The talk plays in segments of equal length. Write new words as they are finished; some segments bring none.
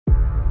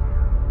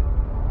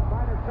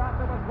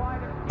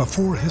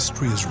Before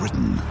history is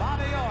written,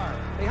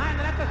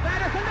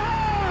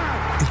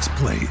 it's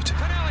played.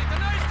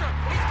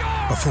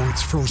 Before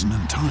it's frozen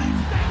in time,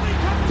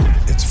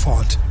 it's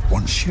fought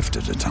one shift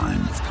at a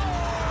time.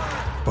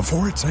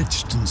 Before it's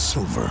etched in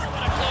silver,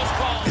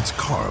 it's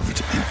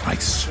carved in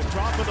ice.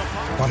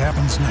 What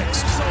happens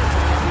next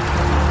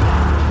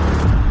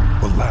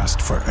will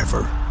last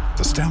forever.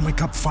 The Stanley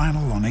Cup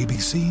Final on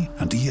ABC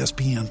and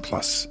ESPN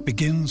Plus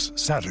begins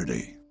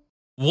Saturday.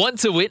 Want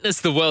to witness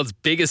the world's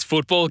biggest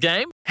football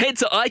game? Head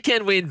to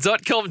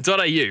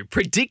iCanWin.com.au,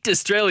 predict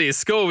Australia's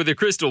score with a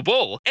crystal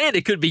ball, and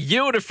it could be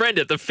you and a friend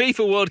at the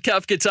FIFA World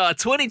Cup Qatar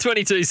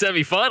 2022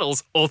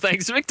 semi-finals, all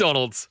thanks to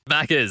McDonald's.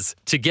 Maccas,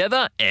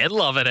 together and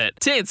loving it.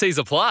 TNCs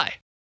apply.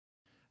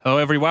 Hello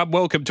everyone,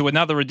 welcome to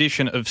another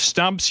edition of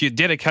Stumps, your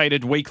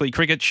dedicated weekly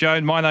cricket show.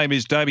 My name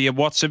is Damien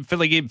Watson,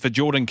 filling in for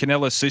Jordan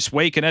Canellis this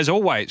week, and as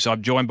always,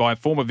 I'm joined by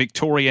former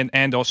Victorian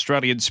and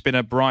Australian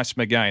spinner Bryce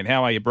McGain.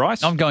 How are you,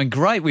 Bryce? I'm going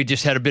great. We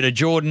just had a bit of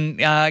Jordan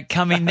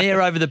come in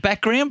there over the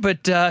background,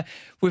 but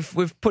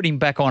we've put him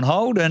back on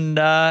hold, and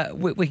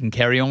we can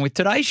carry on with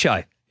today's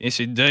show. Yes,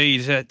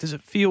 indeed. Does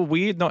it feel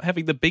weird not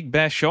having the Big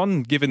Bash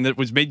on, given that it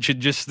was mentioned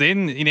just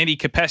then, in any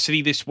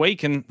capacity this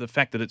week, and the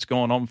fact that it's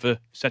gone on for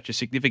such a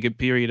significant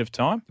period of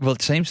time? Well,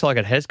 it seems like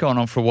it has gone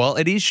on for a while.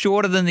 It is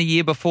shorter than the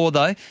year before,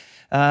 though.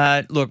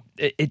 Look,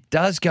 it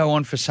does go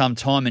on for some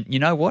time, and you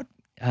know what?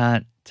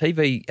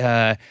 TV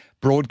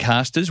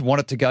broadcasters want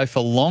it to go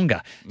for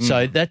longer.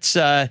 So that's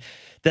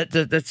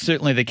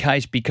certainly the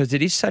case, because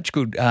it is such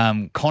good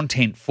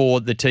content for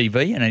the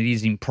TV, and it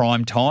is in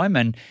prime time,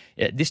 and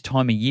at this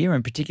time of year,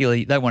 and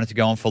particularly they want it to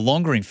go on for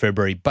longer in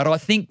February. But I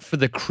think for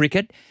the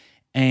cricket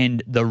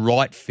and the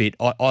right fit,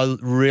 I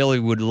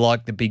really would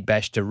like the Big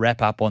Bash to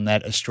wrap up on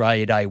that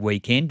Australia Day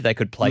weekend. They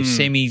could play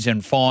semis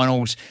and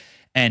finals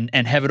and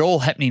have it all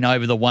happening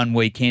over the one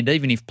weekend,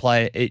 even if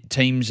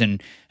teams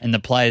and the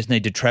players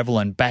need to travel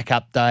and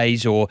backup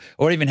days, or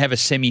even have a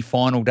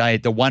semi-final day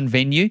at the one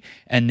venue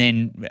and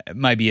then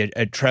maybe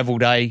a travel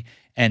day,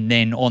 and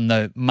then on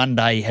the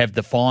Monday have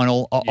the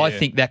final. Yeah. I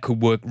think that could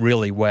work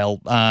really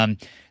well.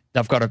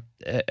 They've got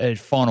a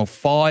final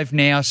five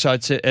now, so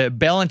it's a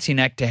balancing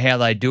act to how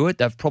they do it.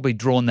 They've probably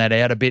drawn that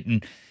out a bit,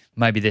 and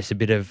maybe there's a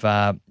bit of,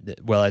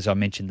 as I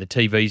mentioned, the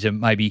TVs are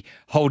maybe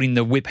holding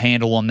the whip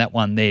handle on that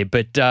one there.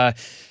 But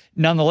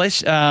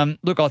nonetheless,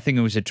 look, I think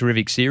it was a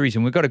terrific series,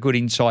 and we've got a good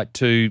insight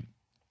to,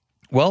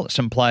 well,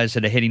 some players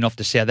that are heading off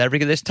to South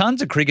Africa. There's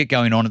tons of cricket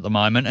going on at the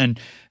moment, and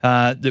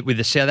with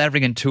the South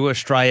African tour,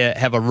 Australia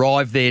have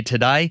arrived there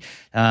today.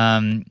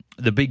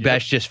 The Big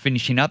Bash just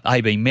finishing up.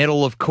 AB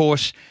medal, of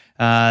course.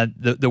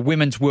 The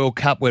Women's World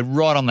Cup, we're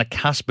right on the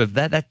cusp of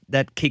that.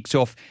 That kicks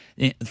off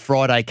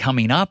Friday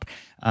coming up.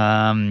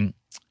 And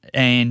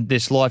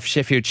there's live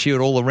Sheffield Shield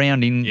all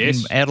around in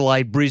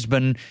Adelaide,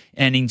 Brisbane,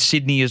 and in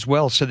Sydney as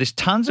well. So there's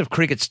tons of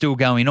cricket still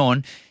going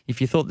on. If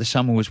you thought the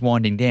summer was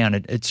winding down,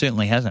 it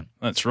certainly hasn't.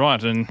 That's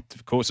right. And,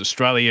 of course,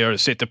 Australia are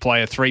set to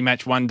play a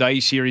three-match one-day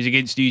series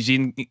against New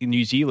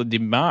Zealand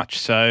in March.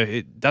 So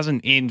it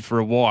doesn't end for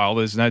a while.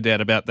 There's no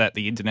doubt about that,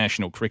 the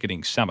international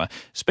cricketing summer.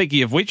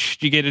 Speaking of which,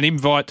 did you get an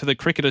invite to the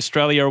Cricket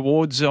Australia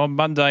Awards on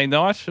Monday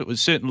night? It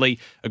was certainly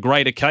a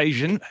great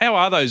occasion. How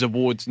are those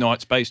awards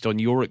nights based on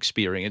your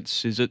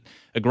experience? Is it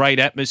a great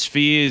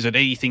atmosphere? Is it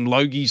anything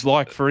Logie's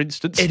like, for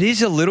instance? It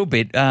is a little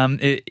bit.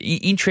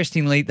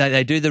 Interestingly,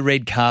 they do the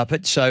red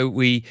carpet, so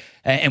we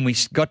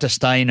got to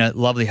stay in a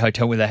lovely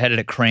hotel where they had it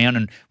at Crown,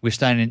 and we're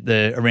staying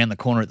around the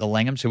corner at the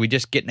Langham. So we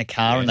just get in a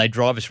car and they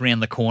drive us around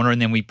the corner, and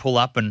then we pull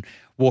up and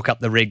walk up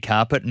the red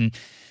carpet. And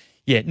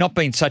yeah, not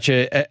being such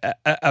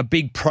a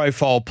big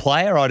profile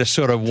player, I just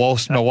sort of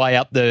waltzed my way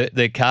up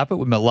the carpet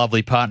with my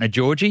lovely partner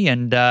Georgie,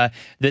 and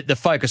the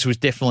focus was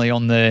definitely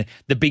on the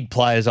big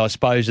players, I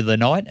suppose, of the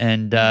night,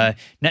 and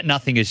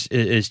nothing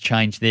has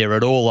changed there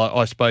at all,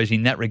 I suppose,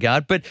 in that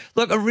regard. But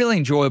look, a really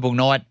enjoyable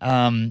night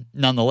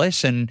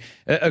nonetheless, and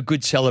a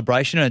good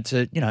celebration. It's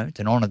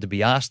an honour to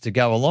be asked to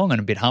go along, and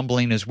a bit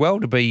humbling as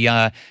well to be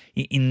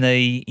in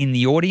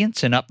the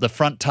audience and up the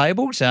front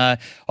tables. I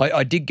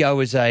did go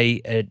as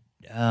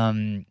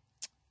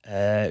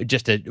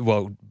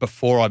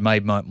before I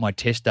made my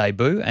Test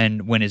debut,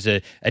 and went as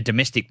a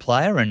domestic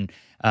player, and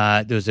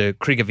there was a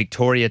Cricket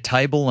Victoria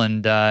table,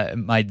 and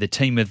made the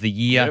team of the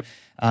year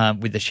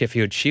with the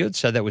Sheffield Shield.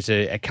 So that was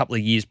a couple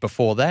of years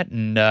before that,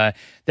 and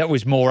that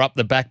was more up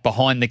the back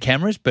behind the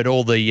cameras. But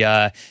all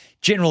the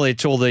generally,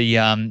 it's all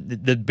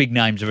the big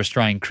names of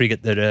Australian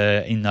cricket that are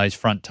in those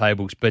front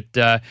tables. But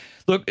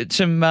look, it's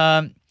some.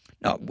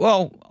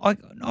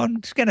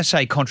 I'm just going to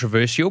say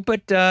controversial,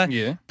 but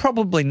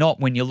probably not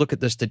when you look at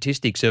the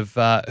statistics of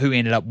who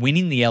ended up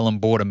winning the Allan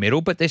Border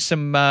Medal. But there's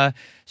some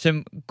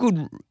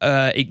good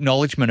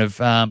acknowledgement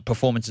of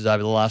performances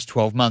over the last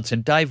 12 months.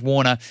 And Dave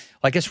Warner,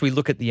 I guess we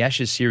look at the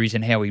Ashes series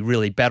and how he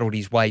really battled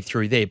his way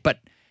through there. But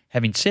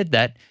having said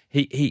that,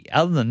 he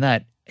other than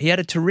that, he had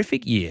a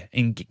terrific year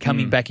in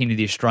coming back into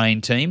the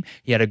Australian team.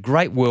 He had a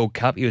great World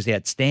Cup. He was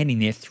outstanding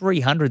there.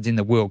 300s in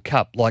the World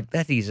Cup. Like,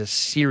 that is a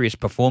serious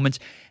performance.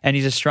 And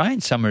his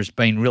Australian summer has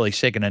been really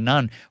second to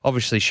none.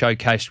 Obviously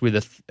showcased with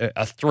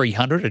a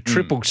 300, a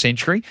triple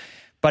century.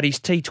 But his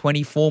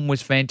T20 form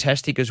was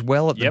fantastic as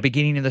well at the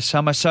beginning of the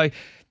summer. So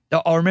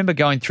I remember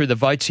going through the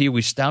votes here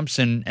with Stumps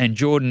and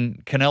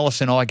Jordan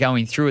Canellis and I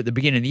going through at the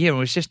beginning of the year. And it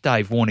was just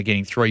Dave Warner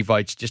getting 3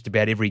 votes just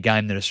about every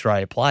game that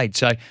Australia played.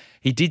 So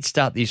he did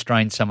start the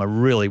Australian summer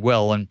really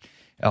well. And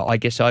I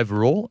guess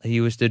overall he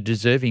was the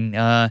deserving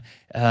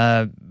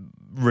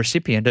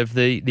recipient of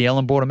the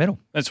Allan Border Medal.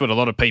 That's what a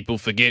lot of people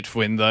forget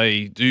when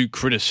they do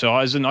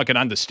criticise. And I can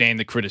understand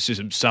the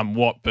criticism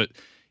somewhat, but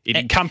it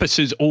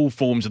encompasses all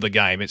forms of the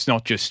game. It's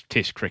not just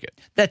Test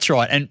cricket. That's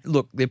right. And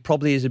look, there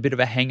probably is a bit of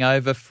a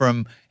hangover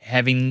from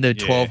having the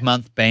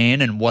 12-month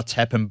ban and what's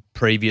happened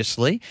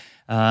previously.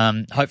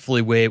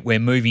 Hopefully we're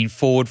moving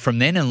forward from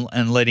then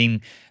and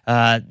letting,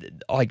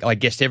 I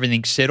guess,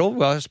 everything settle.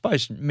 Well, I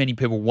suppose many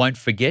people won't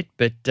forget,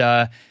 but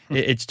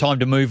it's time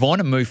to move on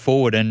and move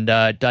forward. And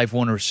Dave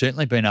Warner has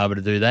certainly been able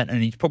to do that.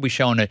 And he's probably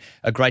shown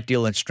a great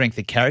deal of strength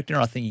of character.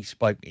 I think he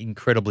spoke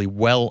incredibly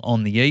well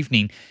on the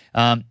evening.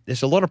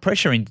 There's a lot of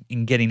pressure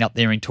in getting up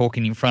there and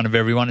talking in front of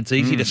everyone. It's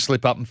easy to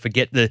slip up and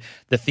forget the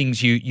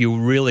things you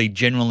really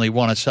genuinely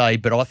want to say.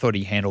 But I thought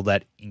he handled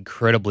that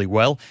incredibly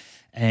well.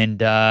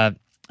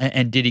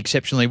 And did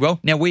exceptionally well.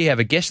 Now, we have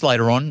a guest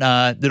later on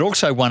that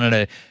also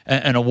won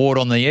an award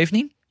on the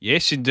evening.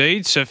 Yes,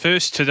 indeed. So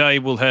first today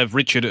we'll have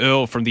Richard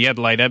Earle from the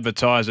Adelaide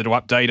Advertiser to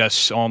update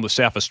us on the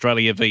South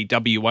Australia v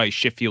WA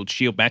Sheffield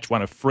Shield match,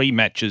 one of 3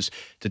 matches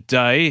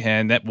today,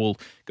 and that will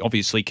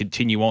obviously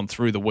continue on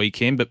through the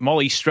weekend. But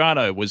Molly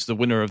Strano was the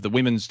winner of the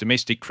Women's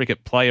Domestic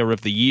Cricket Player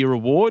of the Year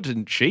award,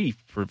 and she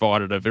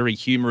provided a very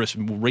humorous,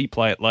 and we'll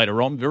replay it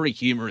later on, very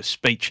humorous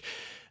speech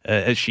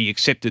as she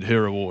accepted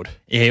her award.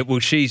 Yeah, well,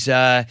 she's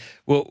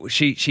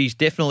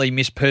definitely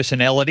Miss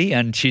Personality,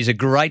 and she's a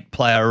great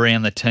player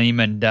around the team,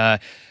 and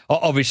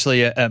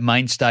obviously a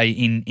mainstay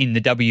in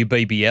the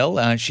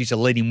WBBL. She's a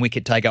leading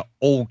wicket taker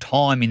all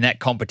time in that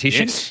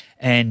competition,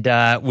 and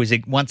was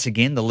once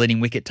again the leading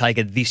wicket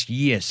taker this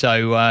year.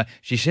 So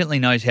she certainly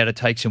knows how to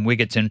take some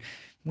wickets, and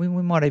we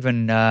might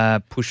even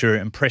push her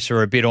and press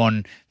her a bit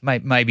on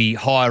maybe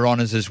higher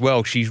honours as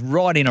well. She's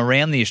right in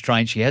around the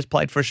Australian. She has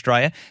played for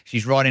Australia.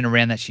 She's right in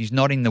around that. She's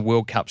not in the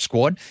World Cup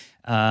squad,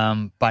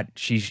 but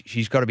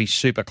she's got to be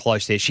super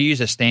close there. She is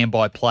a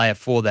standby player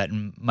for that,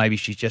 and maybe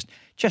she's just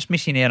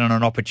missing out on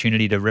an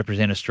opportunity to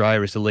represent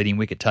Australia as the leading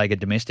wicket taker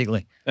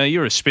domestically.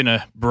 You're a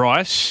spinner,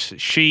 Bryce.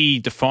 She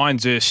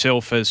defines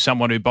herself as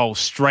someone who bowls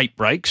straight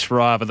breaks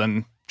rather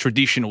than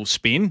traditional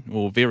spin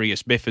or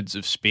various methods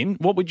of spin.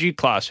 What would you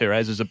class her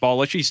as a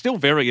bowler? She's still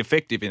very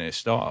effective in her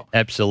style.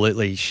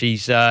 Absolutely.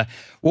 She's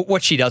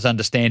what she does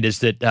understand is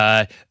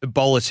that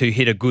bowlers who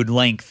hit a good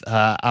length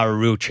are a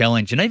real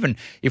challenge. And even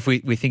if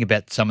we think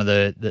about some of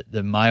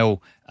the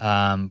male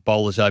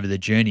bowlers over the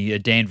journey,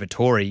 Dan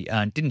Vettori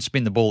didn't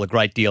spin the ball a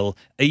great deal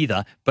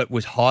either, but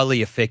was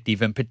highly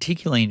effective, and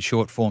particularly in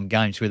short form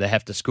games where they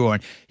have to score.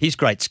 And his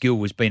great skill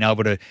was being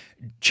able to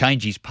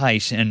change his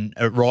pace and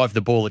arrive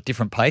the ball at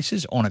different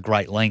paces on a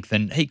great length,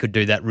 and he could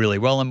do that really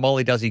well. And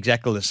Molly does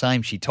exactly the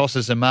same. She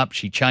tosses them up,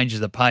 she changes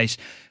the pace,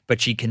 but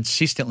she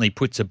consistently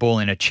puts the ball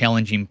in a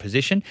challenging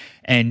position,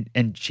 and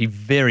she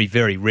very,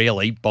 very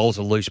rarely bowls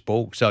a loose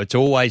ball. So it's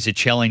always a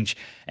challenge,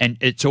 and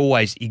it's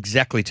always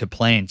exactly to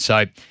plan.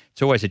 So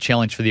it's always a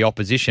challenge for the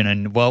opposition,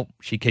 and, well,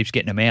 she keeps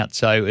getting them out.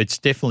 So it's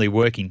definitely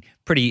working.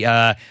 Pretty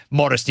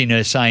modest in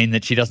her saying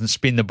that she doesn't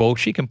spin the ball.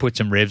 She can put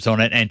some revs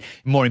on it, and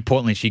more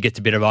importantly, she gets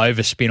a bit of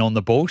overspin on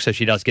the ball, so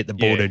she does get the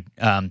ball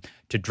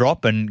to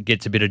drop and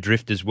gets a bit of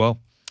drift as well.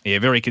 Yeah,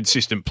 very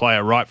consistent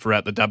player right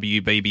throughout the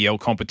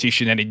WBBL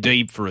competition, and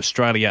indeed for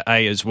Australia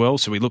A as well.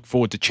 So we look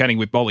forward to chatting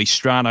with Molly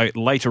Strano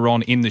later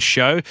on in the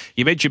show.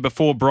 You mentioned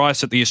before, Bryce,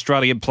 that the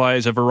Australian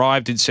players have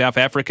arrived in South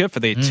Africa for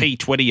their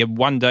T20 and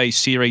one-day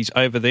series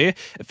over there.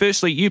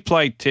 Firstly, you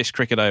played Test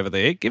cricket over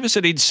there. Give us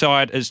an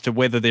insight as to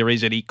whether there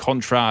is any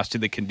contrast in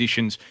the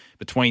conditions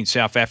between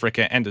South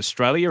Africa and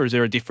Australia. Is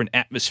there a different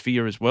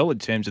atmosphere as well in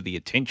terms of the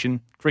attention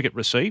cricket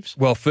receives?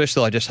 Well,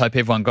 firstly, I just hope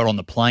everyone got on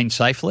the plane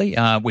safely,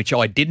 which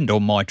I didn't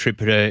on my trip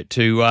to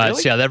really?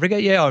 South Africa.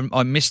 Yeah,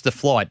 I missed the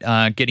flight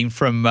getting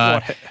from...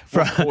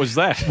 what was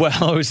that?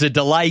 Well, it was a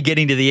delay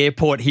getting to the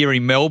airport here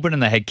in Melbourne,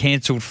 and they had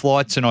cancelled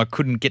flights, and I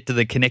couldn't get to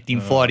the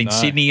connecting flight in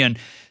Sydney, and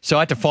so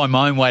I had to find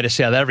my own way to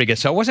South Africa.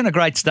 So it wasn't a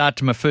great start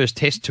to my first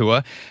Test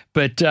tour.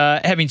 But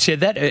having said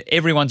that,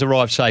 everyone's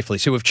arrived safely.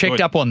 So we've checked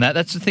up on that.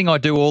 That's the thing I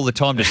do all the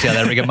time to South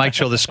Africa, make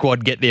sure the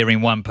squad get there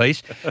in one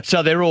piece.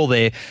 So they're all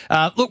there.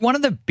 Look, one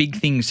of the big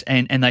things,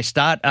 and they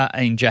start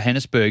in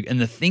Johannesburg, and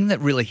the thing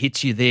that really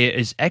hits you there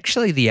is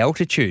actually the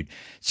altitude.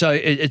 So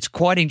it's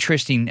quite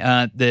interesting.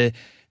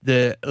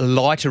 the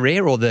lighter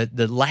air or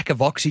the lack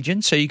of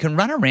oxygen. So you can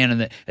run around,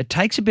 and it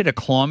takes a bit of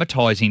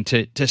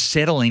acclimatising to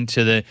settle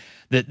into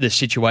the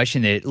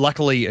situation there.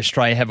 Luckily,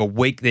 Australia have a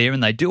week there,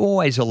 and they do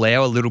always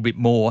allow a little bit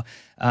more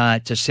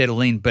to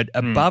settle in. But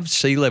above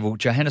sea level,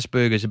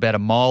 Johannesburg is about a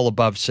mile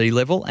above sea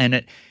level, and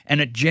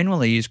it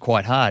generally is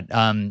quite hard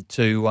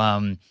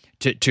to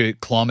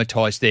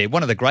acclimatise there.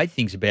 One of the great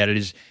things about it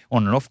is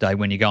on an off day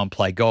when you go and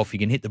play golf, you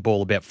can hit the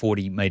ball about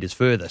 40 metres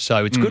further.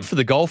 So it's good for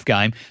the golf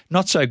game,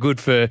 not so good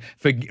for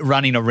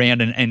running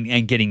around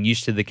and getting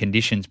used to the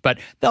conditions. But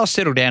they'll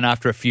settle down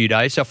after a few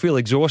days. They'll feel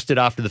exhausted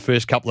after the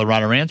first couple of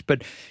run-arounds,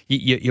 but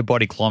your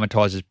body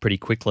acclimatises pretty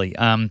quickly.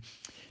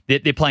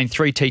 They're playing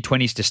 3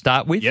 T20s to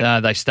start with.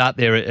 Yep. They start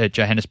there at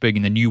Johannesburg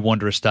in the new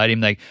Wanderers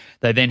Stadium. They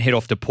then head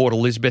off to Port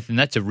Elizabeth, and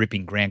that's a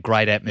ripping ground,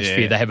 great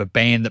atmosphere. Yeah. They have a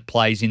band that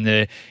plays in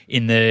the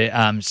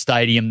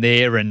stadium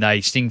there, and they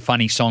sing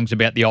funny songs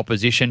about the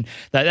opposition.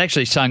 They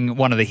actually sung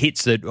one of the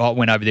hits that I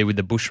went over there with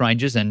the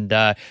Bushrangers, and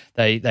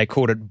they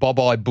called it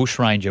Bob-Eye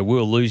Bushranger. We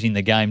were losing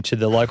the game to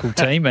the local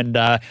team, and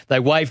they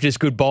waved us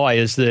goodbye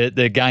as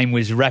the game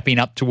was wrapping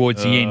up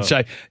towards the end.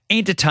 So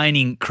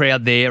entertaining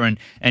crowd there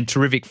and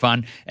terrific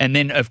fun. And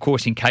then, of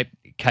course, in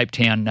Cape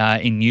Town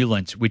in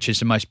Newlands, which is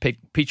the most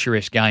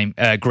picturesque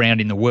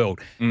ground in the world.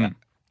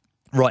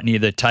 Right near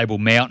the Table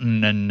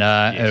Mountain and,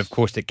 of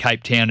course, the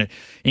Cape Town.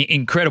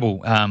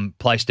 Incredible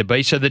place to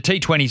be. So the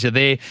T20s are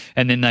there,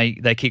 and then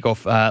they kick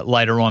off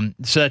later on.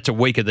 So that's a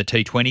week of the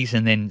T20s,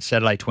 and then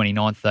Saturday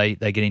 29th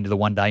they get into the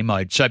one-day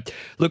mode. So,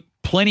 look,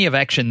 plenty of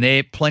action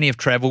there, plenty of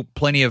travel,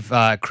 plenty of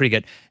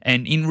cricket,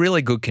 and in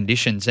really good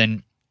conditions.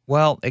 And,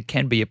 well, it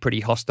can be a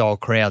pretty hostile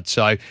crowd.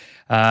 So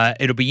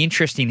it'll be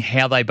interesting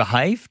how they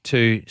behave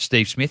to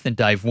Steve Smith and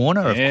Dave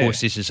Warner. Yeah. Of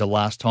course, this is the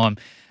last time,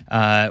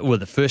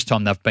 the first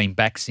time they've been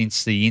back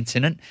since the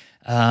incident.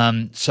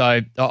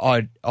 So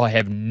I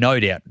have no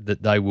doubt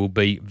that they will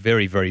be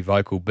very, very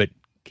vocal, but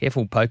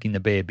careful poking the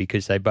bear,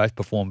 because they both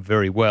perform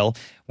very well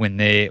when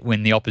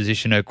the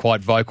opposition are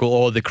quite vocal,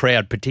 or the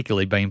crowd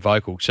particularly being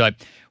vocal. So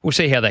we'll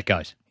see how that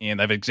goes. And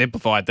they've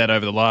exemplified that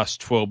over the last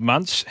 12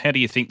 months. How do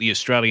you think the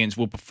Australians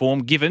will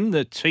perform, given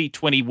the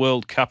T20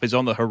 World Cup is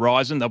on the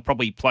horizon? They'll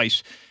probably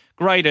place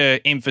greater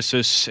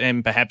emphasis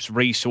and perhaps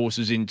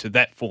resources into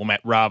that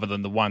format rather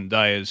than the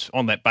one-dayers,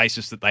 on that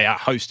basis that they are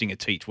hosting a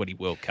T20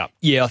 World Cup.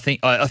 Yeah, I think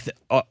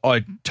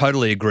I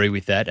totally agree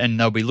with that, and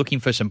they'll be looking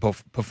for some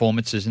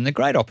performances. And the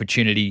great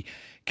opportunity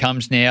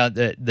comes now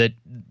that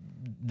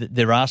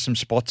there are some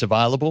spots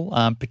available,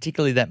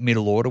 particularly that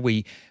middle order.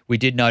 We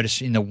did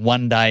notice in the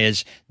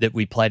one-dayers that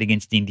we played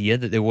against India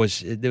that there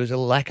was a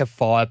lack of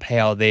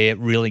firepower there,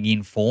 really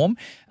in form.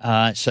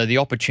 So the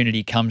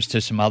opportunity comes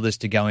to some others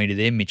to go into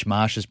there. Mitch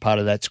Marsh is part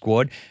of that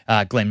squad.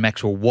 Glenn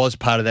Maxwell was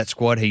part of that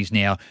squad. He's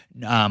now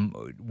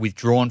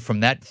withdrawn from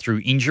that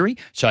through injury.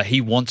 So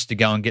he wants to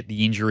go and get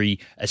the injury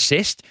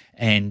assessed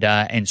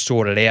and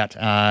sorted out,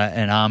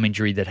 an arm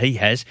injury that he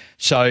has.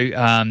 So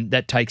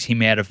that takes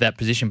him out of that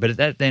position. But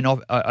that then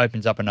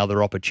opens up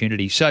another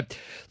opportunity. So,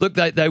 look,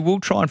 they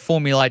will try and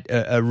formulate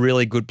a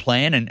really good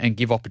plan and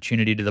give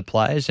opportunity to the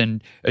players.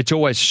 And it's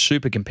always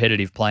super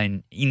competitive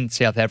playing in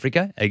South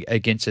Africa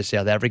against the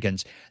South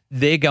Africans.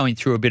 They're going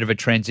through a bit of a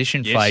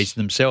transition phase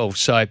themselves,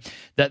 so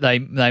that they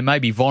may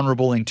be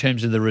vulnerable in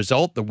terms of the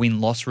result, the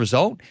win-loss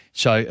result.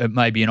 So it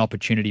may be an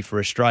opportunity for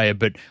Australia,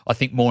 but I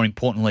think more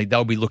importantly,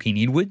 they'll be looking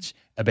inwards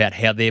about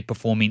how they're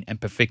performing and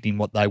perfecting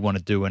what they want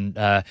to do. And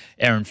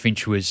Aaron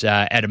Finch was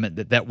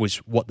adamant that was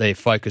what their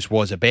focus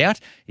was about,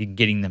 in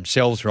getting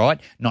themselves right,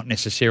 not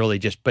necessarily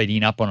just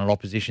beating up on an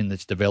opposition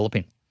that's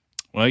developing.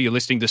 Well, you're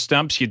listening to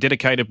Stumps, your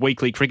dedicated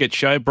weekly cricket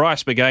show.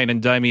 Bryce McGain and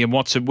Damian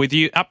Watson with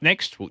you. Up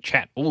next, we'll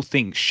chat all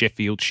things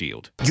Sheffield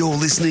Shield. You're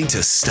listening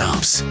to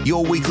Stumps,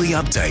 your weekly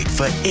update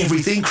for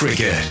everything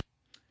cricket.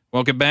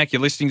 Welcome back.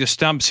 You're listening to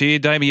Stumps here.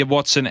 Damian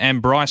Watson and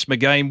Bryce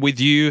McGain with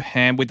you.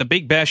 And with the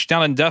Big Bash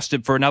done and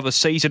dusted for another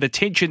season,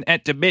 attention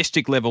at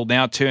domestic level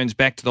now turns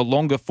back to the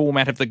longer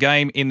format of the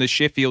game in the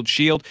Sheffield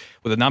Shield,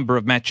 with a number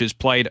of matches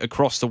played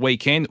across the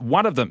weekend.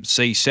 One of them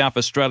sees South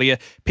Australia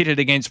pitted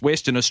against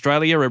Western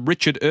Australia. And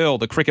Richard Earl,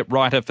 the cricket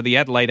writer for the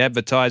Adelaide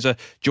Advertiser,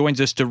 joins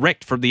us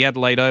direct from the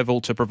Adelaide Oval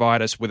to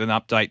provide us with an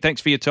update.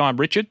 Thanks for your time,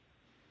 Richard.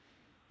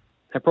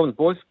 No problems,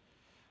 boys.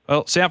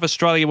 Well, South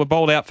Australia were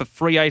bowled out for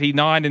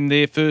 389 in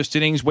their first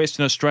innings.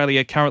 Western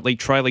Australia currently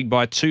trailing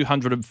by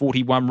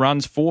 241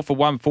 runs, 4 for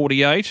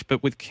 148.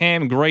 But with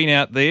Cam Green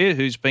out there,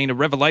 who's been a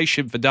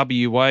revelation for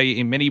WA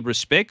in many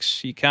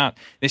respects, you can't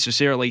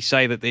necessarily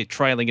say that they're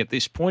trailing at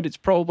this point. It's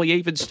probably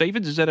even,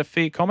 Stevens. Is that a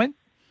fair comment?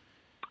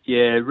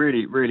 Yeah,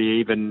 really, really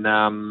even.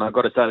 I've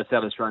got to say the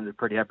South Australians are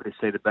pretty happy to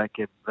see the back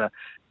of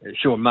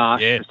Sean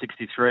Marsh for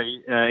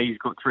 63. He's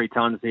got 3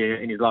 tons there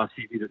in his last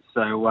few visits.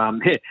 So,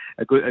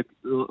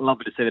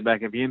 lovely to see the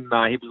back of him.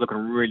 He was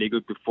looking really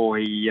good before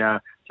he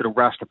sort of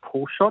rushed a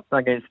pull shot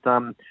against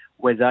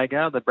Wes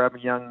Agar, the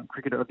Bradman Young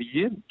Cricketer of the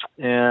Year.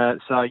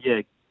 It's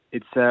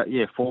 4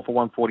 for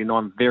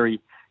 149,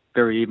 very,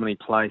 very evenly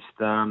placed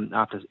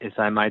after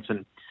S.A. made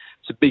some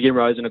big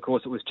inroads, and of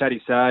course it was Chatty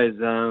Sayers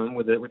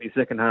with his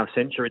second half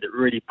century that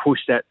really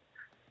pushed that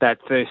that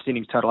first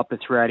innings total up to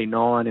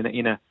 389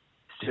 in a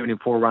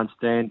 74-run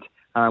stand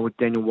with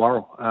Daniel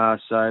Worrell.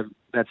 So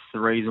that's the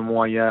reason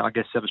why I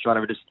guess South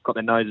Australia have just got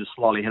their noses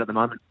slightly ahead at the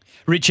moment.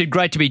 Richard,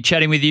 great to be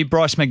chatting with you.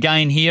 Bryce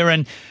McGain here.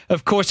 And,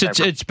 of course,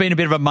 it's been a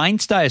bit of a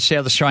mainstay of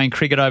South Australian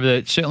cricket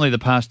over certainly the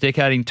past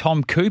decade in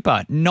Tom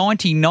Cooper.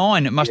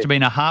 99, it must have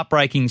been a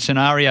heartbreaking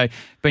scenario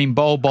being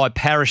bowled by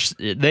Parrish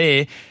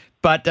there.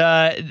 But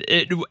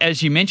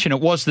as you mentioned,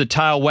 it was the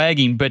tail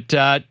wagging. But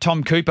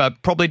Tom Cooper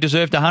probably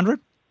deserved 100?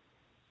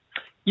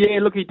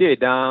 Yeah, look, he did.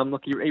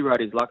 He rode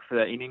his luck for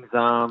that innings.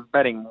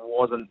 Batting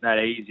wasn't that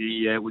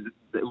easy. It was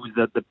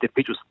the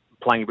pitch was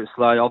playing a bit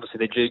slow. Obviously,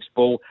 the Dukes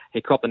ball,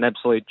 he copped an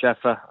absolute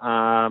jaffa.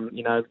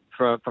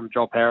 From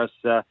Joel Harris,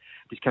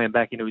 just coming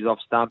back into his off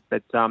stump.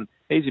 But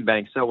he's been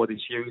batting so well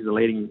this year. He's the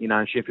leading,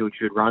 Sheffield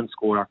Shield run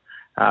scorer.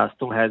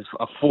 Still has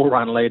a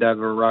 4-run lead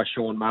over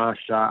Shaun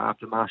Marsh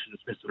after Marsh's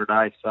dismissal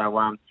today.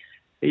 So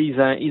he's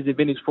in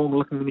vintage form,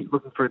 looking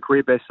for a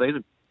career best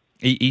season.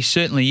 He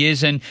certainly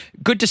is, and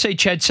good to see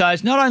Chad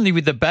Sayers not only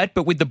with the bat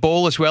but with the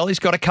ball as well. He's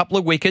got a couple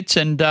of wickets,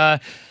 and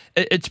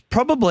it's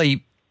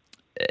probably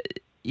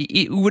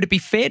would it be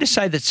fair to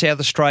say that South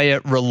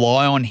Australia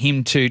rely on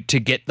him to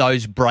get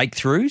those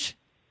breakthroughs?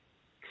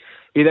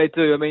 Yeah, they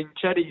do. I mean,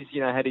 Chaddy's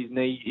had his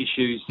knee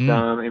issues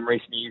in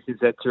recent years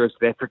since that tour of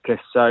South Africa.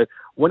 So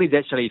when he's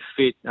actually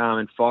fit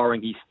and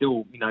firing, he's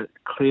still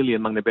clearly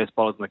among the best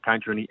bowlers in the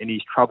country, and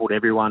he's troubled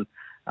everyone.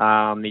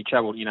 He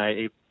travelled,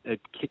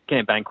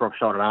 Cam Bancroft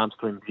shot at arms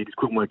to him. He just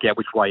couldn't work out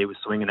which way he was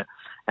swinging it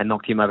and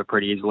knocked him over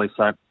pretty easily.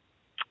 So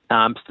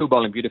still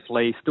bowling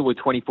beautifully, still with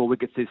 24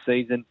 wickets this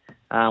season,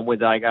 where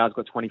Agar's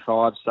got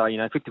 25. So,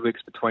 50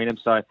 wickets between them.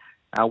 So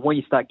when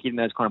you start getting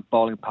those kind of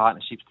bowling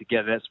partnerships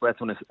together, that's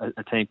when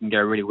a team can go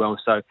really well.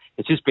 So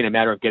it's just been a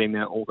matter of getting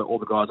all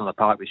the guys on the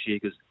park this year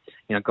because,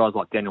 guys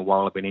like Daniel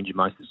Worrell have been injured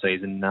most of the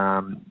season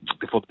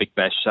before the Big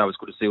Bash. So it's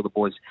good to see all the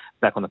boys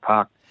back on the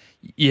park.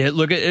 Yeah,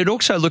 look, it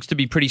also looks to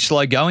be pretty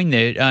slow going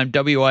there.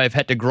 WA have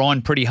had to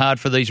grind pretty hard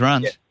for these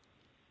runs. Yeah.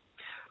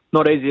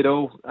 Not easy at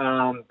all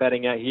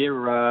batting out here.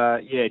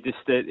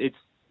 The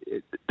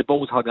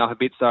ball's holding up a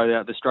bit,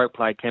 so the stroke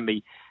play can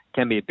be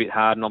a bit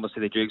hard, and obviously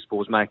the Dukes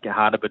balls make it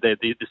harder. But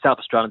the South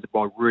Australians have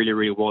bowled really,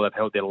 really well. They've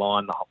held their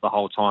line the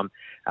whole time,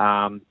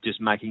 just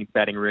making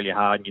batting really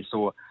hard. And you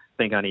saw, I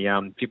think, only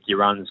 50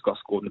 runs got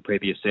scored in the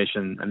previous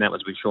session, and that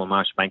was with Shaun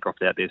Marsh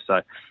Bancroft out there.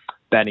 So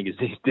batting is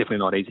definitely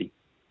not easy.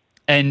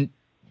 And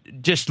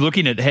just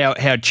looking at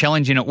how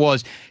challenging it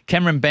was,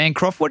 Cameron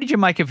Bancroft, what did you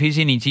make of his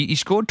innings? He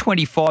scored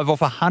 25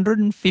 off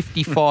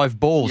 155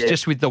 balls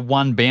just with the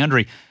one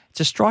boundary. It's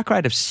a strike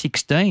rate of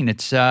 16.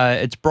 It's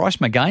Bryce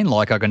McGain,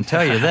 like, I can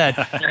tell you that.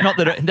 Not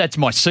that that's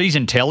my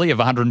season tally of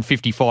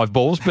 155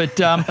 balls, but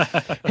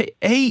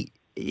he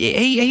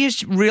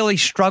has really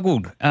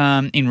struggled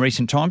in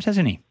recent times,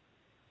 hasn't he?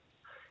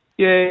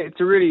 Yeah, it's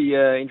a really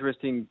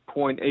interesting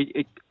point.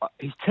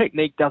 His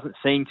technique doesn't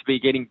seem to be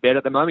getting better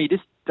at the moment. He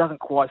just doesn't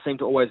quite seem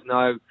to always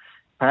know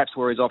perhaps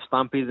where his off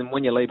stump is. And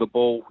when you leave a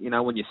ball,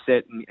 when you're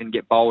set and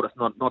get bowled, it's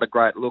not a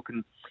great look.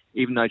 And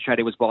even though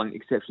Chatty was bowling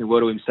exceptionally well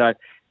to him, so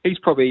he's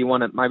probably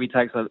one that maybe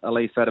takes a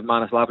leaf out of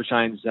Marnus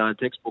Labuschagne's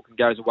textbook and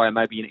goes away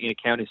maybe in a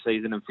county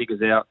season and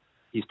figures out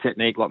his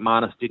technique like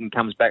Marnus did and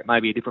comes back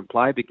maybe a different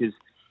play because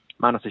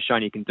Marnus has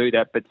shown he can do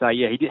that. But,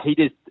 he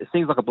just it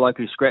seems like a bloke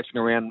who's scratching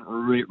around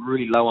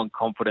really low on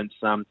confidence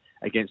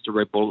against a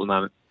red ball at the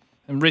moment.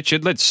 And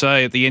Richard, let's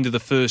say at the end of the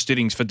first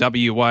innings for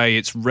WA,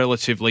 it's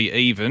relatively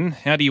even.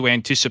 How do you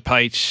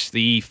anticipate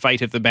the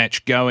fate of the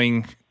match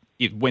going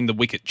when the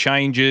wicket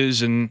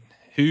changes, and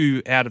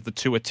who out of the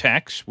two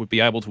attacks would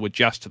be able to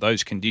adjust to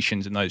those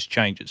conditions and those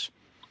changes?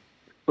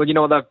 Well,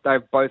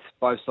 they've both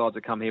sides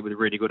have come here with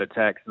really good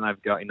attacks, and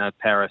they've got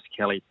Paris,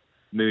 Kelly,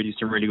 Moody,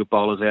 some really good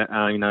bowlers out.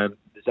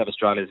 South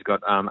Australia's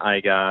got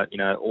Agar,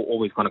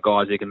 all these kind of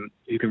guys who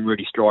can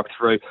really strike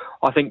through.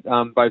 I think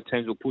both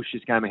teams will push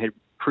this game ahead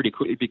pretty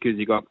quickly because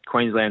you've got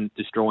Queensland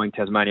destroying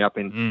Tasmania up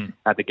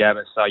at the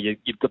Gabba. So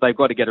they've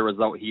got to get a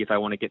result here if they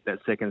want to get that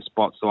second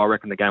spot. So I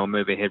reckon the game will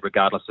move ahead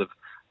regardless of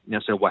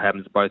sort of what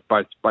happens. Both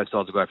sides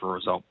will go for a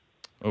result.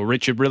 Well,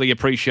 Richard, really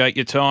appreciate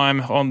your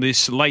time on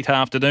this late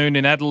afternoon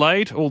in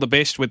Adelaide. All the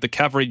best with the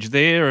coverage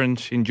there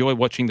and enjoy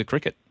watching the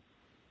cricket.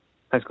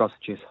 Thanks, guys.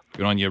 Cheers.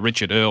 Good on you.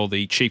 Richard Earl,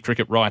 the chief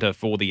cricket writer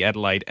for the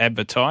Adelaide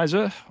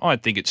Advertiser. I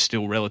think it's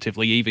still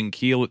relatively even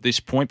keel at this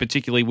point,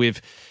 particularly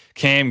with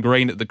Cam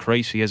Green at the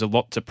crease. He has a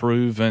lot to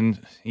prove, and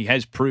he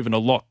has proven a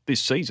lot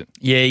this season.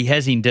 Yeah, he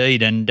has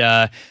indeed. And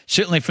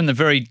certainly from the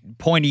very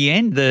pointy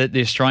end, the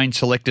Australian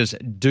selectors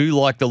do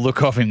like the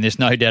look of him. There's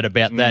no doubt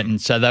about that.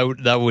 And so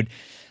they would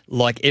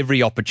like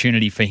every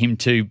opportunity for him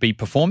to be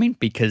performing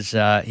because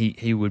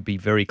he would be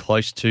very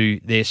close to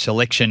their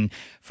selection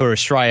for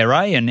Australia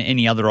A and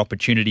any other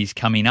opportunities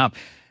coming up.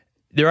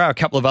 There are a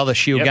couple of other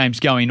Shield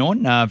games going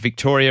on.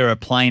 Victoria are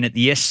playing at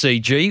the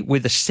SCG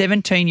with a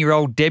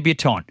 17-year-old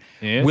debutant,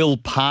 Will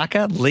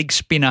Parker, leg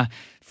spinner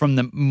from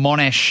the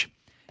Monash,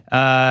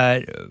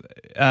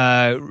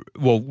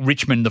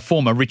 Richmond, the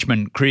former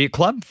Richmond Cricket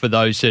Club, for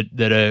those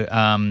that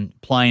are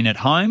playing at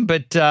home.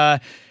 But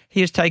He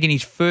has taken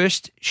his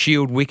first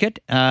Shield wicket.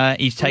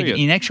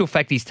 In actual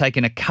fact, he's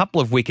taken a couple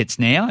of wickets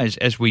now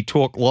as we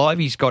talk live.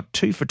 He's got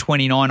 2 for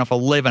 29 off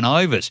 11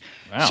 overs.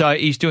 Wow. So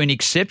he's doing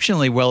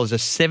exceptionally well as a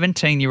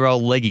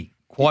 17-year-old leggy.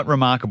 Quite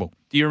remarkable.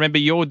 Do you remember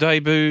your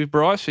debut,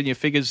 Bryce, and your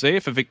figures there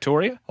for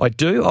Victoria? I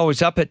do. I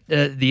was up at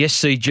the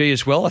SCG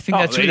as well. I think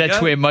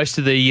that's where most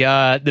of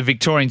the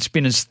Victorian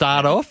spinners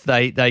start off.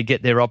 They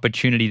get their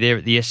opportunity there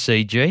at the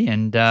SCG,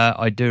 and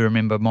I do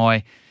remember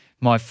my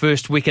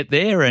first wicket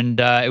there, and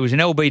it was an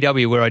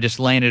LBW where I just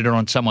landed it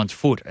on someone's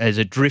foot as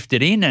it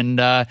drifted in,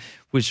 and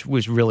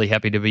was really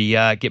happy to be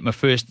get my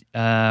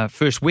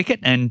first wicket.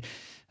 And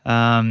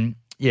I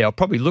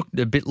probably looked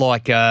a bit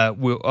like I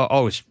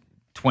was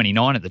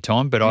 29 at the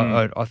time, but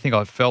I think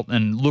I felt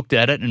and looked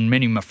at it, and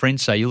many of my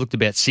friends say you looked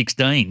about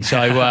 16. So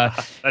I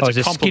was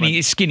a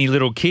skinny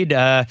little kid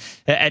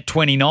at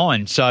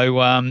 29.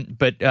 So,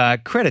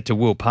 but credit to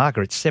Will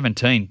Parker at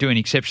 17, doing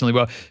exceptionally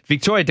well.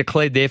 Victoria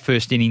declared their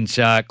first innings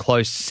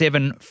close,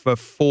 7 for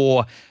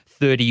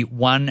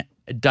 431,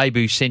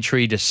 debut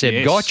century to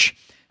Seb Gotch.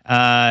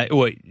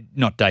 Well,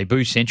 not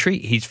debut century,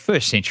 his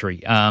first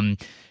century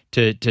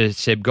to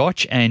Seb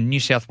Gotch, and New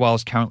South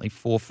Wales currently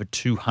 4 for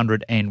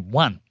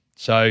 201.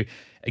 So,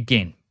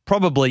 again,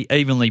 probably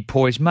evenly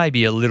poised,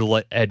 maybe a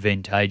little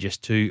advantageous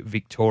to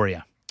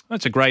Victoria.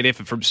 That's a great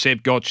effort from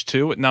Seb Gotch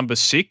too at number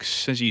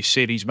 6. As you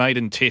said, his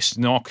maiden test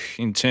knock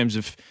in terms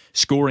of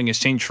scoring a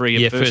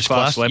century at first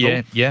class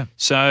level. Yeah.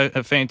 So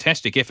a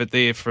fantastic effort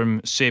there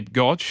from Seb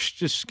Gotch.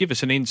 Just give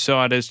us an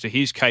insight as to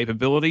his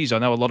capabilities. I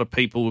know a lot of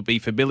people would be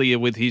familiar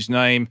with his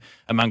name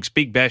amongst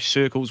Big Bash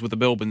circles with the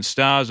Melbourne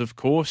Stars, of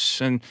course,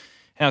 and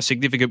how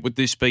significant would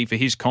this be for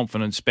his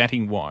confidence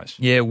batting-wise?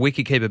 Yeah,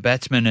 wicketkeeper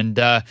batsman. And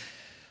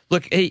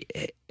look,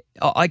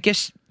 I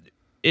guess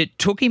it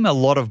took him a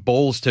lot of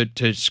balls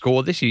to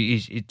score this.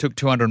 It took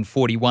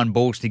 241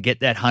 balls to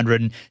get that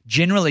 100. And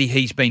generally,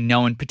 he's been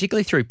known,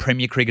 particularly through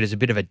Premier Cricket, as a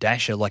bit of a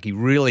dasher. Like, he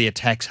really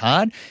attacks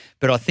hard.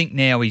 But I think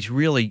now he's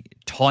really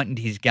tightened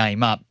his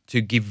game up to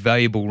give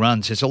valuable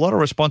runs. There's a lot of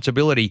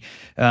responsibility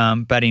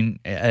batting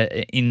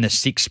in the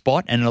 6th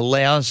spot, and it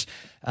allows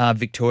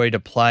Victoria to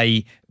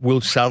play Will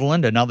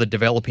Sutherland, another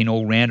developing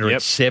all-rounder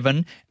at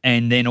 7,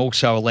 and then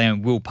also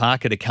allowing Will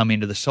Parker to come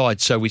into the side.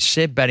 So with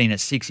Seb batting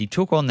at 6, he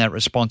took on that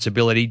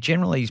responsibility.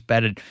 Generally, he's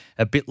batted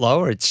a bit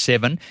lower at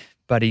 7,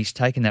 but he's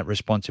taken that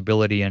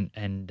responsibility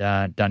and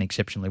done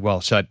exceptionally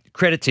well. So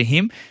credit to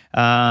him.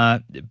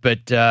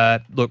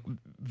 Look,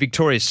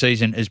 Victoria's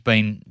season has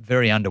been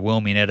very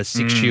underwhelming. Out of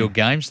 6 Shield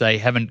games, they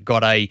haven't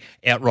got a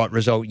outright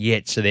result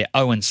yet, so they're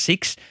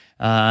 0-6.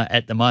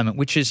 At the moment,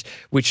 which has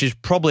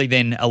probably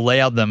then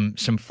allowed them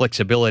some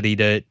flexibility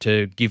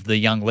to give the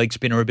young leg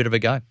spinner a bit of a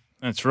go.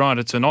 That's right.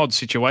 It's an odd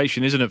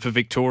situation, isn't it, for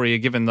Victoria,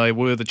 given they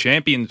were the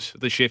champions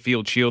of the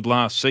Sheffield Shield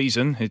last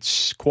season.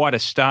 It's quite a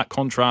stark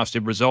contrast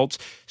in results.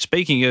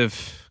 Speaking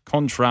of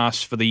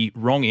contrasts for the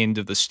wrong end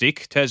of the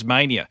stick,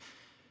 Tasmania.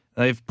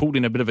 They've pulled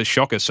in a bit of a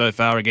shocker so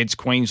far against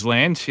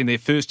Queensland. In their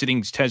first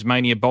innings,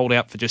 Tasmania bowled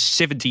out for just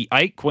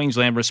 78.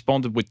 Queensland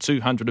responded with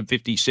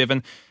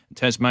 257.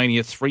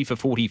 Tasmania 3 for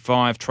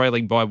 45,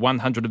 trailing by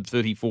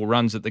 134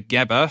 runs at the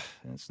Gabba.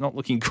 It's not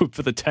looking good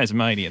for the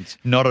Tasmanians.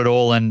 Not at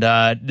all, and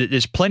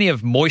there's plenty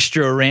of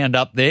moisture around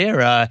up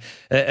there.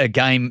 A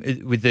game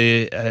with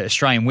the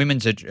Australian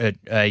women's,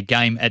 a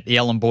game at the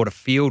Allan Border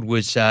Field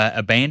was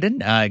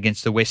abandoned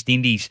against the West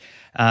Indies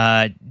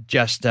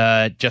just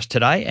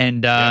today.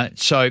 And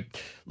so,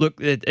 look,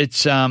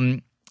 it's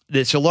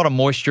there's a lot of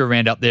moisture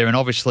around up there, and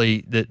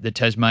obviously the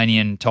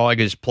Tasmanian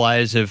Tigers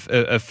players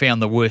have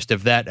found the worst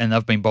of that, and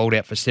they've been bowled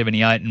out for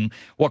 78. And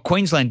what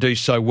Queensland do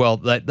so well,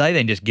 they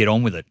then just get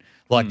on with it.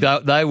 Like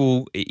they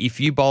will, if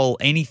you bowl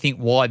anything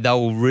wide, they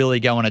will really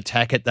go and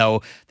attack it.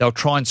 They'll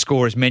try and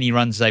score as many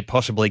runs as they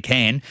possibly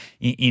can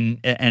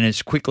and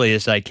as quickly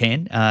as they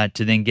can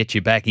to then get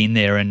you back in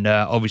there. And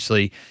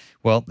obviously,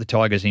 well, the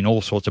Tigers in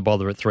all sorts of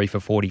bother at 3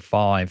 for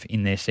 45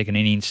 in their second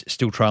innings,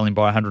 still trailing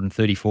by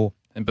 134.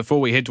 And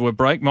before we head to a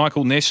break,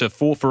 Michael Nessa,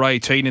 4 for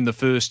 18 in the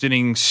first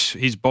innings.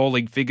 His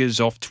bowling figures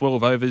off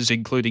 12 overs,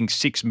 including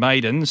 6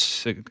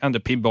 maidens,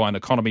 underpinned by an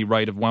economy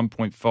rate of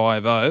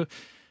 1.50.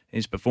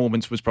 His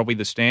performance was probably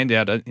the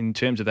standout in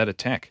terms of that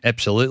attack.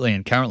 Absolutely,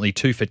 and currently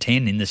 2 for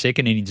 10 in the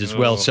second innings as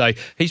well. So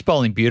he's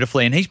bowling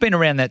beautifully, and he's been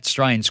around that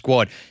Australian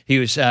squad. He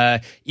was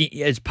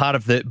as part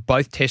of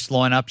both test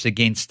lineups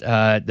against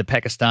the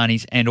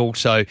Pakistanis and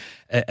also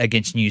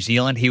against New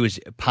Zealand. He was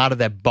part of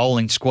that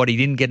bowling squad. He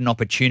didn't get an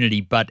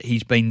opportunity, but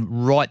he's been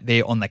right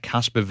there on the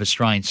cusp of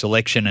Australian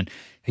selection, and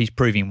he's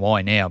proving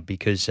why now,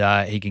 because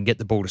he can get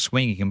the ball to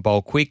swing, he can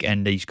bowl quick,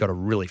 and he's got a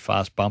really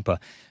fast bumper.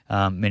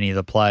 Many of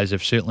the players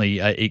have certainly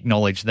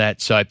acknowledged that.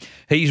 So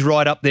he's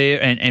right up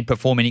there and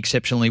performing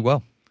exceptionally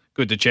well.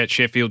 Good to chat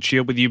Sheffield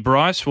Shield with you,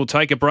 Bryce. We'll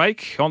take a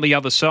break. On the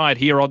other side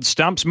here on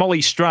Stumps,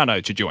 Molly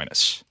Strano to join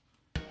us.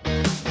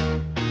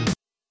 I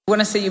want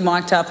to see you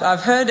mic'd up.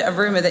 I've heard a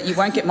rumour that you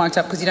won't get mic'd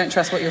up because you don't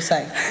trust what you'll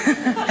say.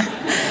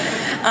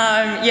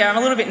 I'm a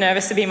little bit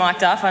nervous to be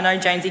mic'd up. I know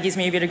Jamesy gives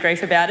me a bit of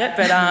grief about it,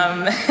 but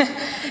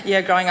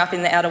growing up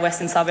in the outer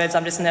western suburbs,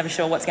 I'm just never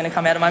sure what's going to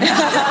come out of my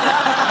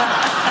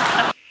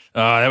mouth.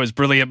 That was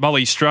brilliant.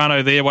 Molly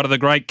Strano there, one of the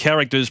great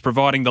characters,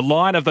 providing the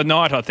line of the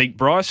night, I think,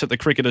 Bryce, at the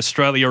Cricket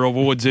Australia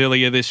Awards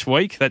earlier this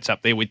week. That's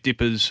up there with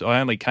Dippers. I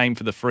only came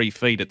for the free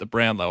feed at the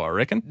Brownlow, I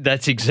reckon.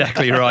 That's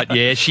exactly right,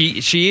 yeah.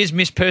 She is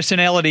Miss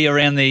Personality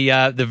around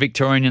the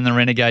Victorian and the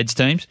Renegades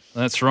teams.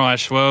 That's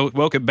right. Well,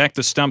 welcome back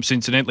to Stumps,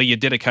 incidentally, your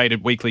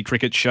dedicated weekly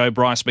cricket show.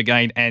 Bryce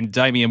McGain and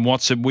Damian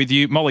Watson with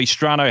you. Molly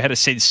Strano had a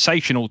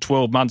sensational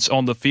 12 months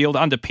on the field,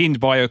 underpinned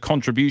by her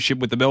contribution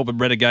with the Melbourne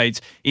Renegades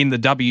in the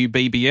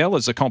WBBL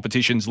as the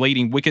competition's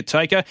leading wicket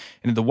taker.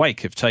 And in the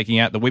wake of taking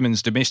out the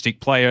Women's Domestic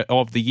Player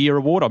of the Year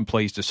award, I'm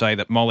pleased to say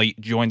that Molly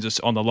joins us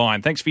on the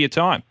line. Thanks for your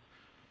time.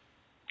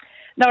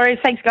 No worries.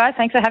 Thanks, guys.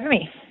 Thanks for having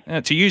me.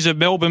 To use a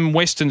Melbourne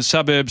Western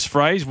Suburbs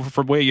phrase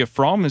from where you're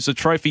from, is the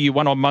trophy you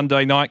won on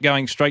Monday night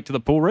going straight to the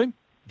pool room?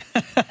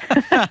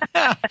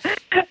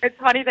 It's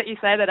funny that you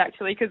say that,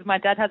 actually, because my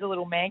dad has a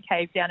little man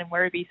cave down in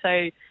Werribee,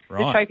 so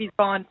the trophy's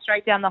gone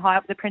straight down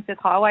the Princess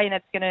Highway, and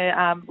it's going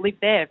to live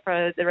there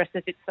for the rest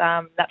of its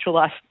natural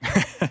life.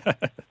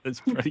 That's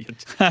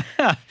brilliant.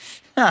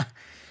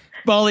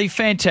 Molly,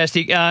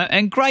 fantastic,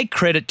 and great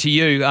credit to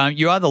you.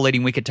 You are the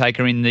leading wicket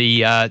taker in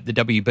the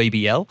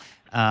WBBL,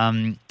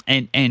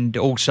 and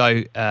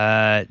also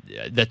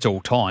that's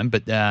all time,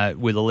 but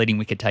we're the leading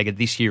wicket taker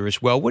this year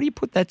as well. What do you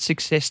put that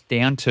success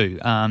down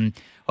to?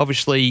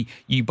 Obviously,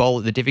 you bowl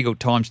at the difficult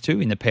times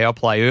too in the power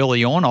play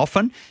early on,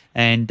 often,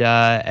 and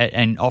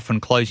often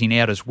closing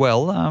out as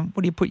well.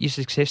 What do you put your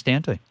success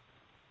down to?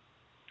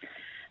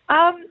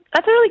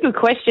 That's a really good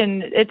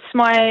question. It's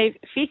my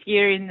 5th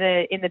year in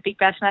the Big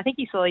Bash, and I think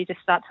you slowly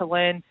just start to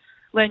learn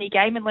your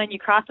game and learn your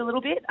craft a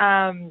little bit.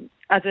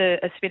 As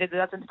a spinner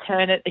that doesn't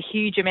turn it a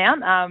huge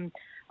amount,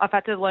 I've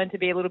had to learn to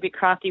be a little bit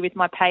crafty with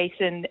my pace,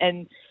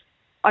 and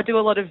I do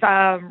a lot of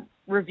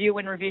review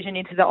and revision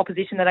into the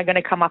opposition that I'm going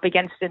to come up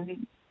against,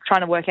 and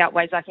trying to work out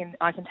ways I can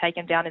take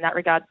them down in that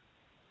regard.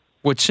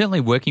 Well, it's certainly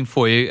working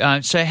for you.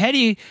 So how do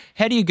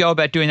you go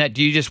about doing that?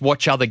 Do you just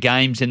watch other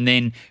games and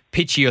then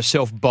picture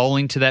yourself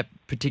bowling to that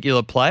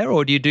particular player,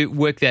 or do you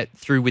work that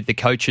through with the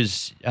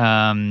coaches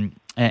and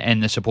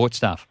the support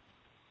staff?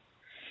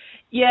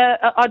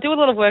 Yeah, I do a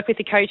lot of work with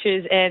the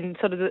coaches and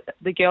sort of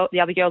the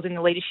other girls in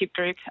the leadership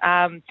group.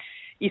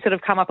 You sort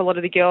of come up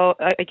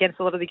against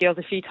a lot of the girls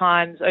a few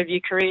times over your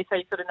career, so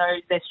you sort of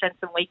know their strengths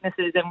and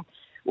weaknesses. And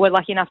we're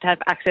lucky enough to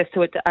have access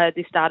to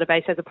this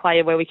database as a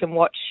player where we can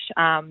watch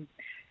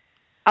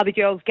other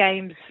girls'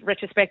 games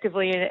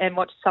retrospectively and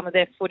watch some of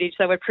their footage.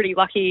 So we're pretty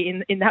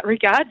lucky in that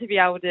regard to be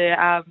able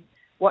to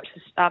watch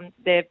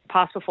their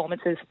past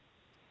performances.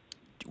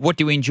 What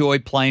do you enjoy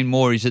playing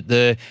more? Is it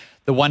the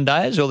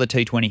one-dayers or the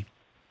T20?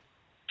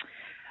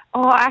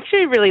 Oh, I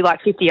actually really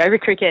like 50-over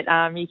cricket.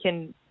 You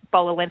can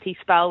bowl a lengthy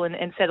spell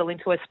and settle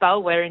into a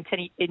spell, where in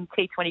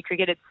T20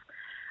 cricket it's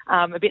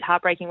a bit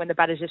heartbreaking when the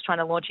batter's just trying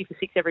to launch you for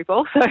 6 every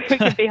ball, so it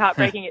can be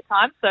heartbreaking at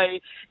times. So,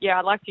 yeah,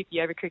 I like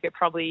 50-over cricket,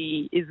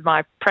 probably is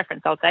my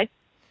preference, I would say.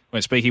 We're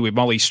speaking with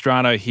Molly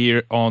Strano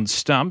here on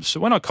Stumps.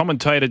 When I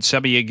commentated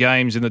some of your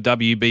games in the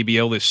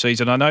WBBL this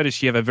season, I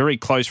noticed you have a very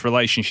close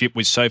relationship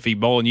with Sophie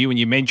Molineux, and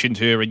you mentioned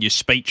her in your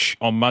speech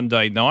on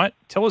Monday night.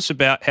 Tell us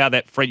about how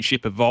that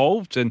friendship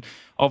evolved, and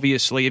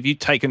obviously, have you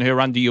taken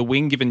her under your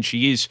wing, given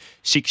she is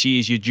 6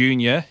 years your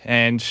junior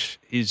and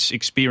is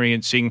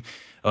experiencing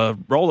a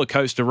roller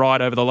coaster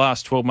ride over the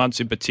last 12 months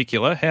in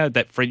particular? How did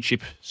that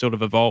friendship sort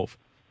of evolve?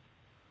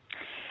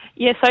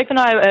 Yeah, Sophie and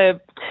I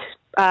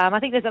I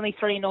think there's only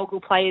 3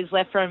 inaugural players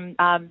left from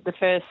the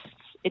first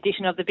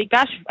edition of the Big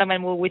Bash, and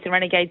when we were with the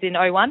Renegades in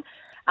 01.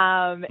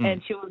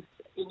 And she was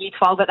in Year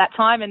 12 at that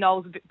time, and I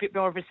was a bit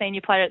more of a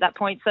senior player at that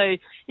point. So,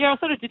 yeah, I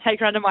sort of did take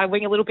her under my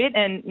wing a little bit,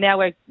 and now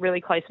we're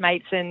really close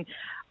mates, and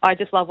I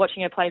just love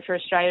watching her play for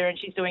Australia, and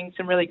she's doing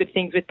some really good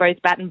things with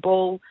both bat and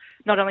ball,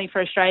 not only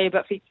for Australia,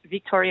 but for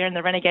Victoria and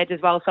the Renegades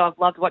as well. So I've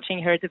loved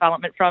watching her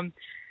development from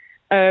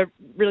a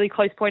really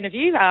close point of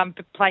view,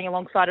 playing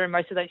alongside her in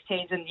most of those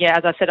teams. And yeah,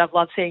 as I said, I've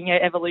loved seeing her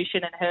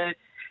evolution and her,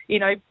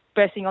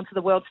 bursting onto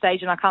the world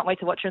stage, and I can't wait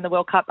to watch her in the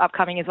World Cup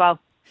upcoming as well.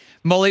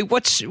 Molly,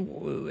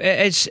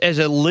 as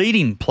a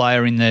leading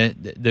player in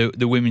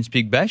the Women's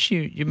Big Bash,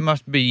 you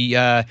must be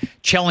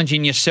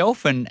challenging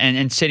yourself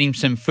and setting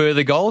some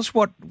further goals.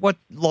 What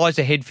lies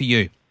ahead for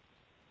you?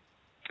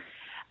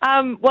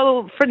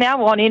 Well, from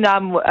now on in,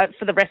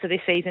 for the rest of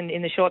this season,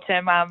 in the short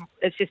term,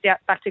 it's just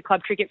back to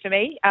club cricket for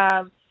me.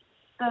 A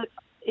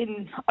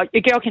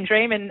girl can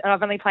dream, and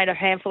I've only played a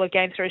handful of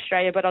games for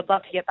Australia, but I'd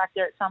love to get back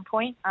there at some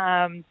point.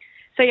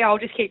 So, yeah, I'll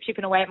just keep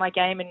chipping away at my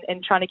game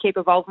and trying to keep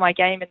evolving my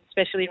game, and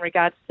especially in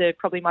regards to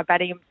probably my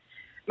batting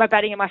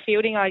and my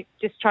fielding. I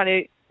just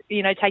trying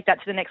to, take that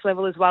to the next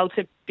level as well,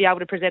 to be able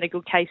to present a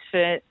good case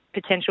for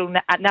potential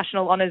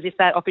national honours if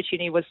that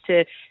opportunity was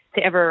to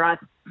ever arise.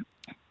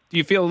 Do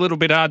you feel a little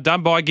bit hard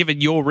done by,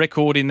 given your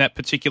record in that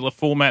particular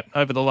format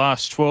over the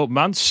last 12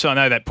 months? I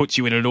know that puts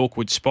you in an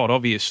awkward spot,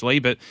 obviously,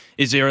 but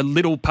is there a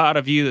little part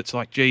of you that's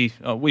like, gee,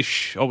 I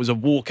wish I was a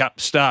walk-up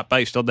start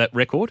based on that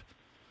record?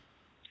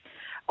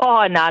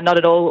 Oh, no, not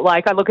at all.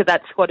 Like, I look at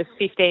that squad of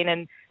 15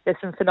 and there's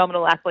some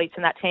phenomenal athletes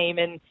in that team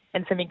and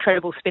some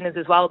incredible spinners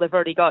as well. They've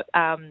already got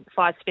 5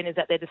 spinners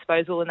at their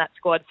disposal in that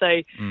squad. So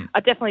I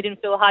definitely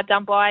didn't feel hard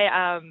done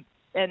by,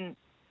 and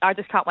I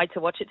just can't wait to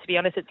watch it, to be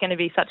honest. It's going to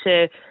be such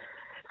a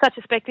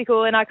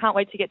spectacle, and I can't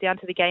wait to get down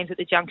to the games at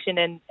the Junction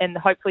and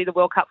hopefully the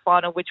World Cup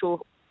final, which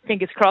will,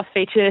 fingers crossed,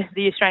 feature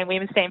the Australian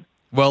women's team.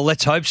 Well,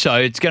 let's hope so.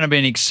 It's going to be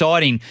an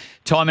exciting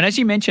time. And as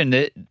you mentioned,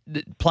 the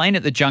playing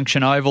at the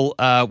Junction Oval,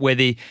 where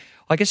the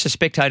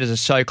spectators are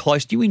so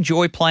close, do you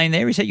enjoy playing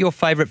there? Is that your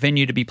favourite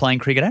venue to be playing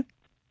cricket at?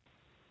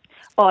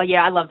 Oh,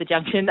 yeah, I love the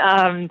Junction,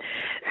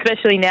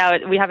 especially now.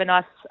 We have a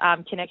nice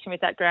connection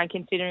with that ground,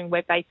 considering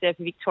we're based there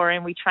for Victoria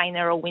and we train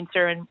there all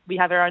winter and we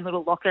have our own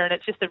little locker, and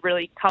it's just a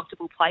really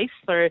comfortable place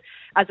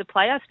as a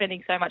player,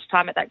 spending so much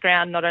time at that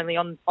ground, not only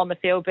on the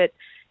field but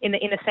in the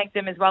inner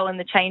sanctum as well, in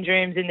the change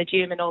rooms, in the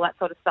gym and all that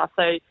sort of stuff.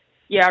 So,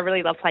 yeah, I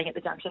really love playing at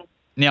the Junction.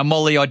 Now,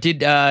 Molly, I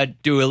did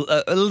do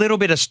a little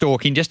bit of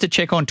stalking just to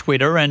check on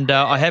Twitter, and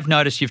I have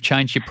noticed you've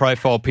changed your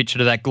profile picture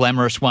to that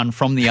glamorous one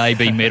from the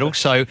AB medal,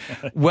 so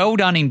well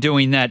done in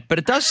doing that. But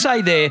it does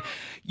say there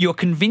you're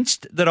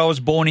convinced that I was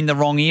born in the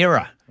wrong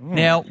era.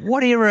 Now,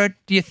 what era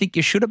do you think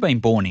you should have been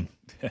born in?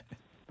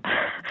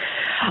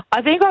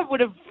 I think I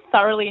would have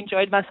thoroughly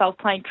enjoyed myself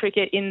playing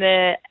cricket in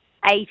the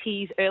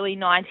 80s, early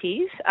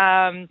 90s.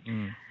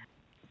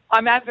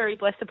 I'm very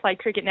blessed to play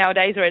cricket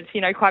nowadays, where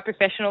it's quite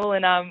professional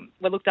and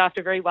we're looked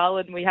after very well,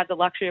 and we have the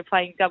luxury of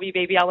playing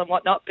WBBL and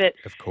whatnot. But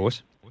of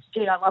course,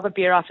 gee, I love a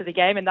beer after the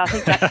game, and I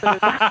think that's sort of,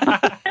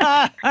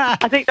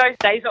 I think those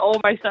days are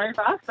almost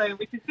over. So,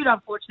 which is a bit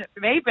unfortunate for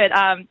me. But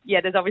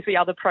there's obviously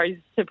other pros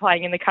to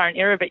playing in the current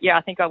era. But yeah,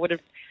 I think I would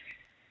have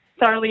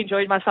thoroughly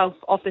enjoyed myself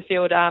off the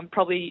field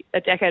probably a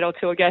decade or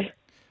two ago.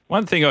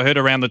 One thing I heard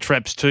around the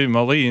traps too,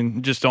 Molly,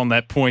 and just on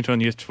that point on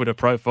your Twitter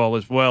profile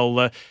as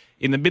well.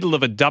 In the middle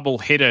of a double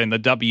header in the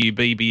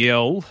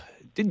WBBL,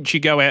 didn't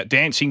you go out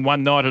dancing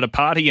one night at a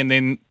party and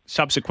then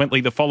subsequently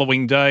the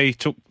following day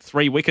took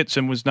 3 wickets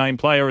and was named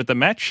player of the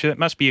match? That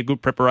must be a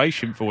good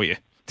preparation for you.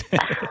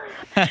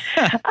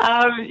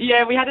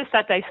 Yeah, we had a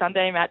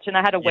Saturday-Sunday match and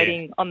I had a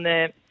wedding on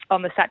the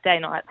Saturday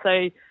night.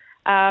 So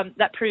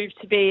that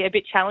proved to be a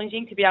bit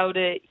challenging to be able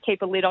to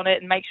keep a lid on it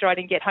and make sure I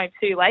didn't get home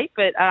too late.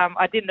 But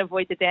I didn't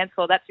avoid the dance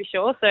floor, that's for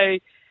sure. So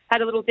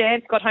had a little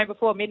dance, got home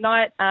before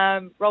midnight,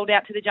 rolled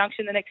out to the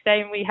Junction the next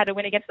day, and we had a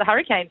win against the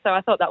Hurricanes. So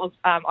I thought that was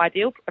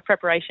ideal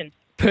preparation.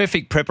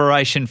 Perfect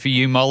preparation for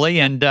you,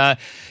 Molly. And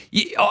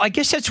I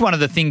guess that's one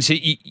of the things that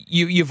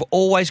you've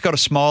always got a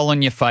smile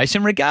on your face.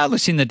 And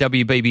regardless in the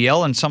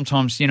WBBL, and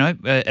sometimes,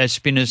 as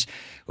spinners,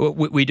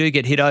 we do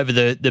get hit over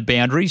the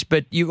boundaries,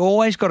 but you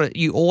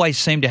always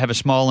seem to have a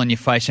smile on your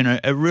face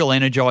and a real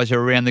energiser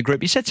around the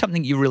group. Is that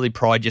something you really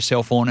pride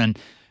yourself on, and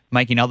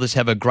making others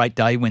have a great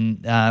day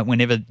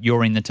whenever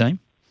you're in the team?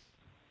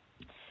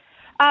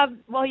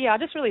 Well, yeah, I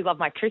just really love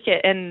my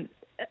cricket, and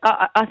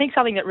I think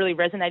something that really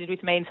resonated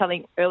with me and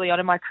something early on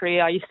in my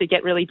career, I used to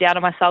get really down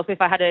on myself if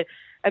I had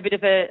a bit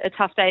of a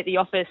tough day at the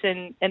office,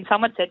 and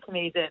someone said to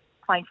me that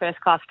playing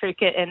first-class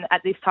cricket and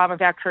at this time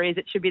of our careers,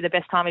 it should be the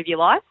best time of your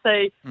life.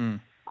 So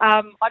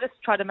I just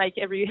try to make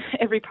every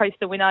post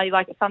a winner.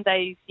 Like some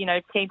days,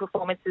 team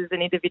performances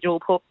and individual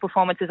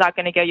performances aren't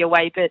going to go your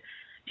way, but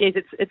geez,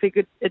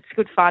 it's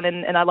good fun,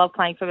 and I love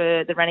playing for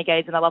the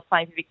Renegades and I love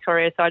playing for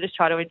Victoria, so I just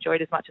try to enjoy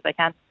it as much as I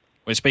can.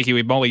 We're speaking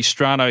with Molly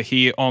Strano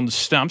here on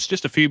Stumps.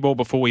 Just a few more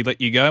before we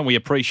let you go, and we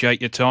appreciate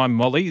your time,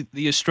 Molly.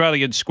 The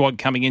Australian squad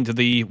coming into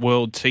the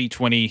World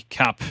T20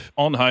 Cup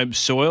on home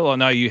soil. I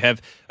know you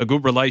have a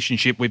good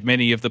relationship with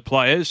many of the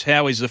players.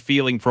 How is the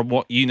feeling from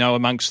what you know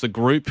amongst the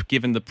group,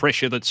 given the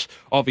pressure that's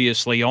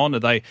obviously on? Are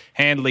they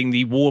handling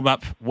the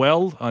warm-up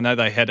well? I know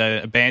they had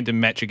an abandoned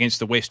match against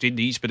the West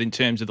Indies, but in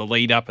terms of the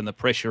lead-up and the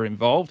pressure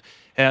involved,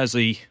 how's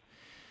the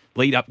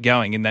lead-up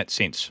going in that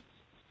sense?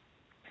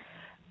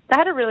 They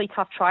had a really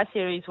tough try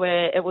series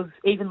where it was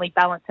evenly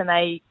balanced, and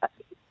they,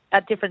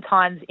 at different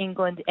times,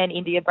 England and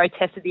India both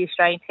tested the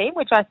Australian team,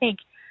 which I think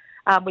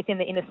within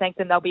the inner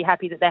sanctum they'll be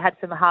happy that they had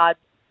some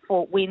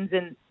hard-fought wins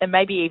and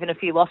maybe even a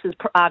few losses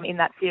in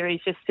that series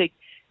just to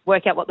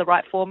work out what the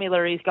right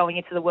formula is going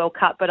into the World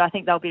Cup. But I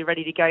think they'll be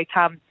ready to go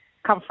come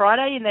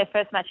Friday in their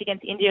first match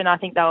against India, and I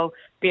think they'll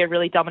be a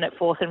really dominant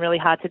force and really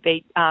hard to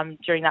beat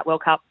during that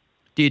World Cup.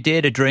 Do you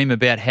dare to dream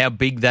about how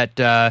big that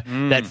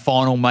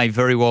final may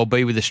very well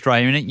be with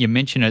Australia in it? You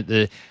mentioned at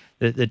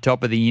the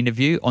top of the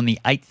interview on the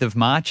 8th of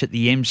March at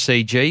the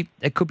MCG.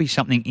 It could be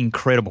something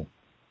incredible.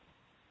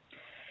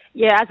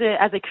 Yeah,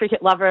 as a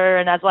cricket lover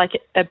and as like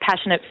a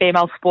passionate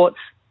female sports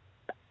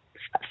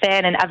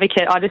fan and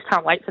advocate, I just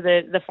can't wait for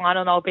the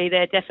final, and I'll be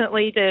there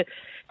definitely to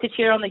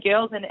cheer on the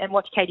girls and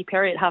watch Katy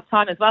Perry at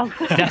halftime as well.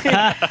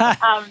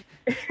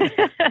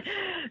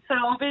 So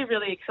it'll be a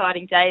really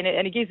exciting day,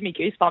 and it gives me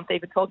goosebumps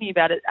even talking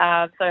about it.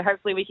 So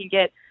hopefully we can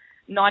get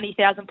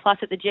 90,000 plus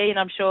at the G, and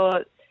I'm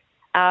sure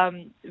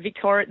the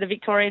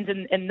Victorians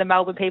and the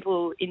Melbourne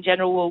people in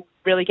general will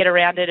really get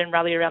around it and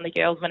rally around the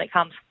girls when it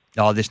comes.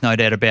 Oh, there's no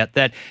doubt about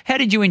that. How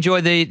did you enjoy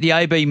the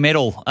AB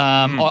medal?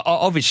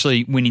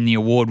 Obviously, winning the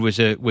award was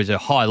a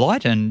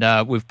highlight,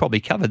 and we've probably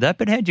covered that.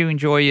 But how did you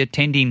enjoy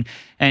attending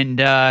and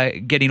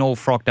getting all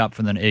frocked up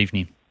for the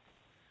evening?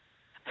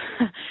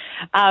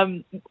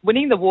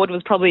 Winning the award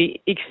was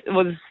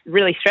was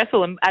really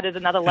stressful and added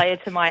another layer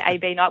to my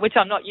AB night, which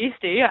I'm not used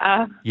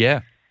to.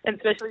 Yeah, and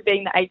especially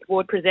being the 8th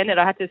award presented,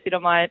 I had to sit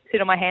on my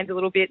hands a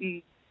little bit,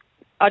 and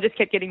I just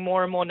kept getting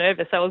more and more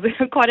nervous. So it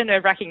was quite a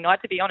nerve-wracking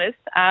night, to be honest.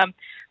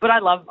 But I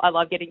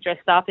love getting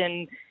dressed up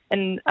and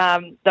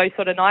those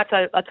sort of nights.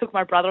 I took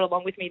my brother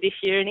along with me this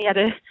year,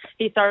 and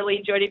he thoroughly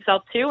enjoyed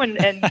himself too.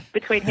 And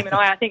between him and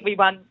I think we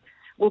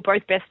were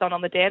both best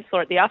on the dance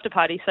floor at the after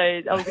party. So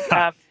it was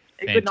a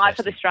good night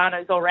for the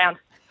Stranos all round.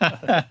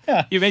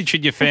 You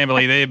mentioned your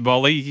family there,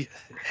 Molly.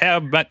 How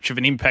much of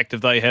an impact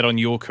have they had on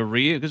your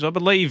career? Because I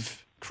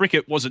believe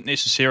cricket wasn't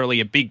necessarily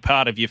a big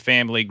part of your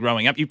family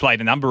growing up. You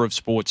played a number of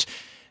sports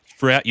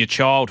throughout your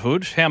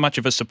childhood. How much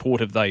of a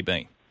support have they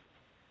been?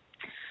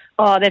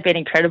 Oh, they've been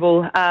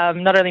incredible.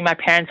 Not only my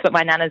parents, but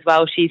my nan as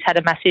well. She's had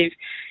a massive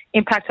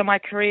impact on my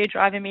career,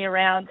 driving me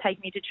around,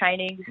 taking me to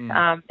trainings.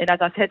 And as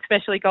I said,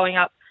 especially going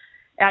up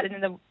out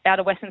in the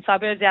outer western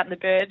suburbs, out in the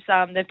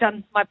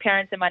burbs. My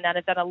parents and my nan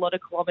have done a lot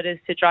of kilometres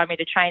to drive me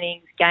to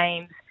trainings,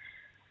 games,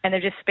 and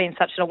they've just been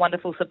such a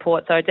wonderful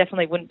support. So I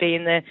definitely wouldn't be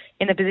in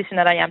the position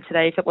that I am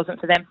today if it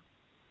wasn't for them.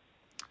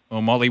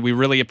 Well, Molly, we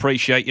really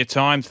appreciate your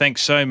time.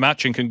 Thanks so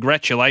much, and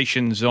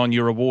congratulations on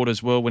your award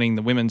as well, winning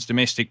the Women's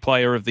Domestic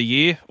Player of the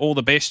Year. All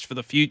the best for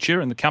the future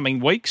and the coming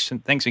weeks,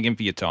 and thanks again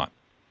for your time.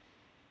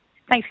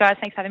 Thanks, guys.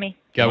 Thanks for having me.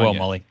 Go well,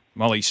 Molly.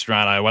 Molly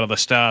Strano, one of the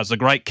stars, the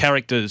great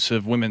characters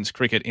of women's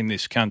cricket in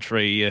this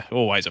country.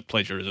 Always a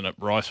pleasure, isn't it,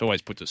 Bryce?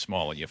 Always puts a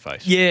smile on your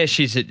face. Yeah,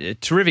 she's a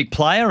terrific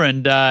player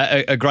and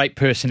a great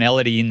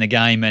personality in the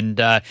game,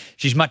 and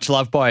she's much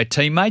loved by her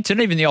teammates,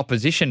 and even the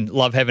opposition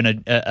love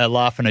having a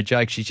laugh and a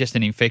joke. She's just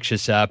an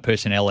infectious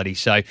personality.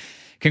 So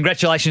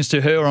congratulations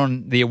to her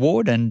on the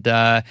award and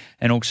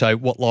also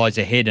what lies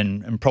ahead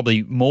and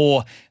probably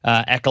more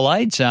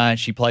accolades.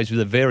 She plays with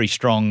a very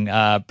strong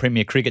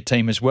Premier Cricket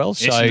team as well.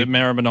 Yes, at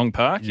Maribyrnong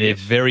Park. They're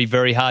very,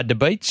 very hard to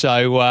beat.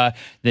 So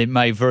there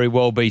may very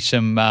well be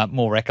some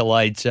more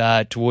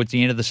accolades towards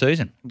the end of the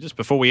season. Just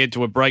before we head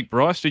to a break,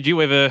 Bryce, did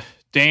you ever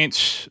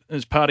dance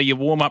as part of your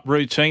warm-up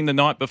routine the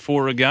night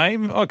before a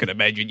game? I could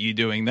imagine you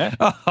doing that.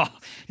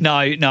 No,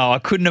 I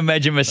couldn't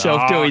imagine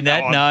myself doing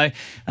that, no.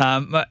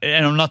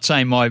 And I'm not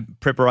saying my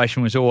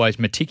preparation was always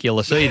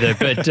meticulous either,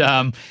 but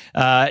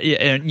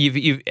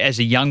you've, as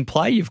a young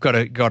player, you've got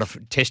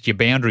to test your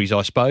boundaries,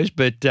 I suppose.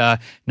 But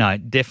no,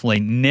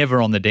 definitely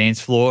never on the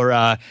dance floor.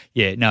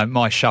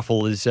 My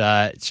shuffle is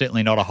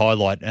certainly not a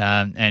highlight.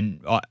 And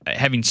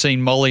having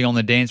seen Molly on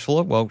the dance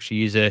floor, well,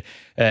 she is a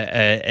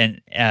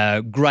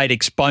great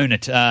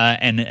exponent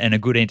and a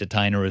good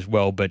entertainer as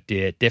well, but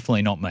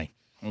definitely not me.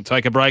 We'll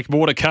take a break.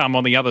 More to come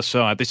on the other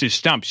side. This is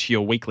Stumps,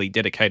 your weekly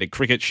dedicated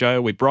cricket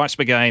show with Bryce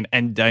McGain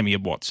and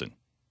Damian Watson.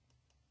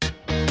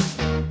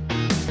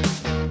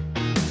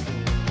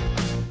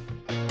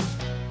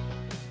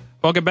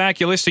 Welcome back.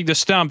 You're listening to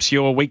Stumps,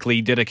 your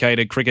weekly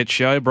dedicated cricket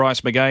show.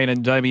 Bryce McGain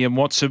and Damian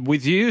Watson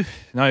with you.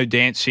 No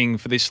dancing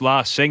for this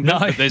last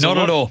segment. No, but not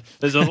at all.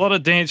 There's a lot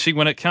of dancing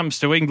when it comes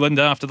to England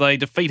after they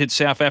defeated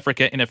South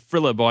Africa in a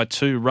thriller by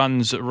 2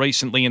 runs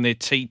recently in their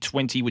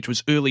T20, which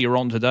was earlier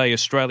on today,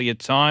 Australia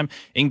time.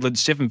 England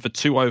 7 for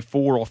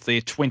 204 off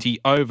their 20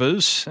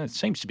 overs. It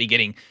seems to be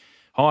getting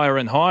higher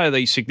and higher,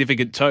 these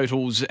significant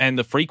totals, and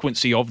the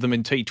frequency of them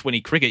in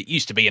T20 cricket. It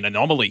used to be an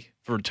anomaly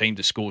for a team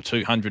to score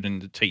 200 in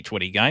the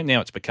T20 game.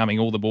 Now it's becoming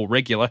all the more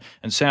regular.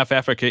 And South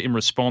Africa, in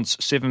response,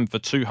 7 for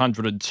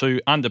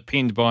 202,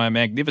 underpinned by a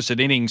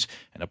magnificent innings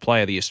and a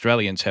player the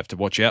Australians have to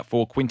watch out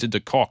for, Quinton de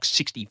Kock,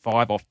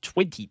 65 off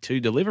 22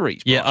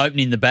 deliveries. Yeah,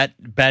 opening the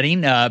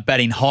batting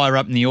higher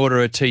up in the order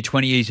of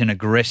T20. He's an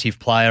aggressive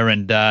player,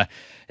 and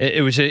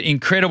it was an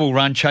incredible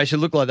run chase. It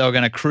looked like they were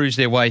going to cruise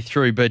their way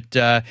through, but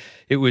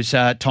it was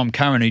Tom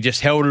Curran who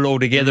just held it all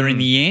together in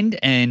the end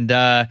and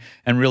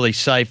really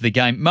saved the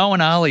game.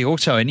 Moeen Ali,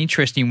 also an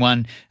interesting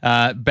one,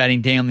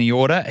 batting down the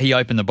order. He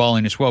opened the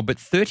bowling as well, but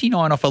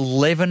 39 off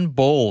 11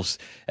 balls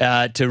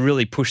to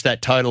really push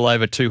that total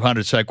over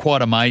 200. So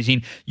quite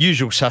amazing.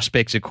 Usual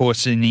suspects, of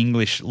course, in the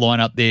English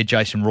lineup there.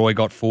 Jason Roy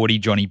got 40,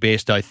 Johnny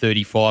Bairstow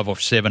 35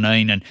 off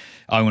 17, and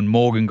Owen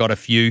Morgan got a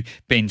few.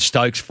 Ben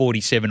Stokes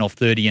 47 off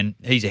 30, and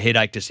he's a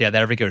headache to South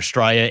Africa,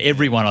 Australia,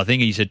 everyone. I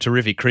think he's a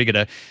terrific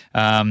cricketer.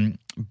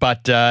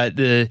 But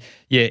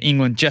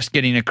England just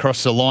getting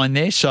across the line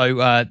there, so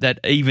that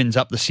evens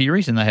up the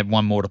series, and they have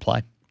one more to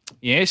play.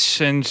 Yes,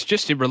 and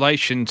just in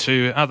relation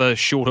to other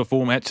shorter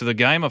formats of the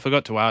game, I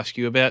forgot to ask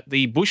you about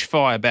the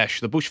Bushfire Bash,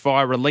 the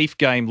Bushfire Relief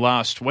Game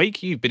last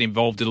week. You've been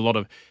involved in a lot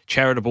of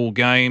charitable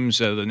games,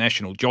 the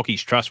National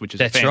Jockeys Trust, which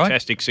is a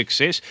fantastic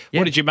success. Yep.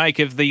 What did you make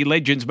of the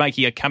legends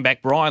making a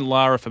comeback? Brian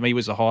Lara, for me,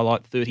 was the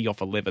highlight, 30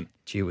 off 11.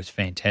 Gee, it was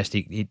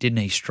fantastic. Didn't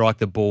he strike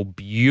the ball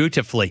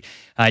beautifully?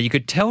 You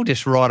could tell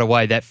just right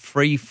away that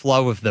free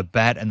flow of the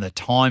bat and the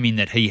timing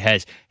that he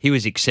has. He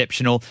was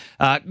exceptional.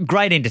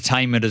 Great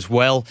entertainment as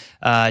well.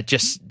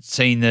 just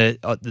seeing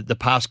the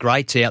past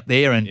greats out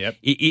there, and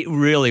it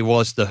really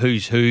was the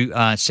who's who.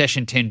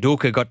 Sachin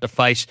Tendulkar got to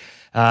face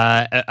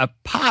a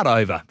part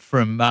over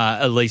from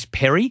Elise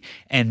Perry,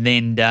 and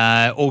then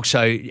also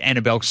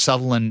Annabelle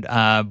Sutherland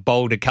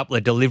bowled a couple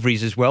of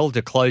deliveries as well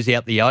to close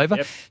out the over.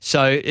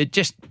 So it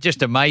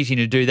just amazing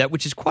to do that,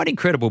 which is quite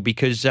incredible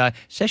because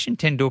Sachin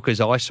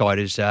Tendulkar's eyesight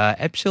is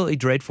absolutely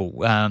dreadful.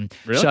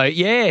 Really? So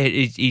yeah,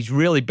 he's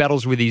really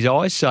battles with his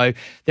eyes. So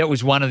that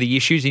was one of the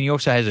issues, and he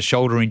also has a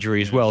shoulder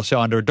injury as well. So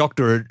under a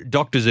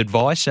doctor's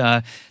advice,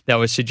 they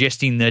were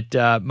suggesting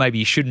that maybe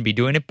he shouldn't be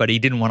doing it, but he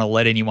didn't want to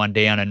let anyone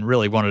down and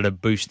really wanted to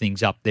boost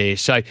things up there.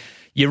 So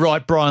you're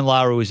right, Brian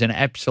Lara was an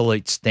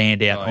absolute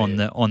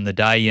standout on the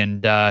day,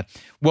 and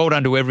well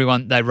done to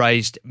everyone. They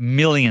raised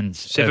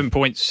millions.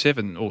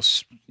 7.7 or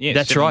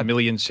that's right,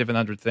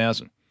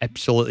 7,700,000.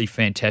 Absolutely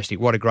fantastic.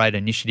 What a great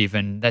initiative.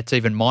 And that's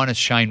even minus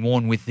Shane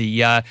Warne with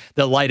the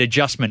late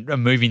adjustment of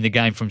moving the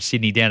game from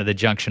Sydney down to the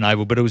Junction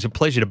Oval. But it was a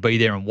pleasure to be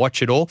there and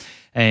watch it all.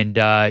 And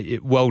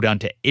well done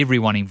to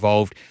everyone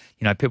involved.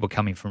 You know, people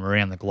coming from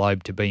around the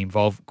globe to be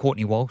involved.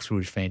 Courtney Walsh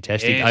was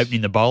fantastic,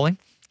 opening the bowling.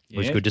 It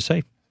was good to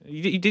see.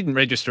 He didn't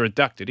register a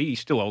duck, did he? He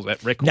still holds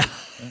that record.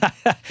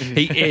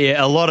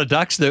 A lot of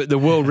ducks. The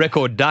world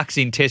record ducks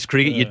in Test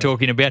cricket you're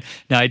talking about.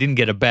 No, he didn't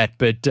get a bat,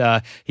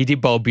 but he did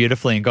bowl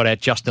beautifully and got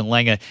out Justin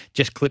Langer,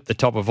 just clipped the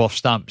top of off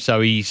stump.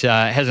 So he's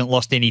hasn't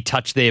lost any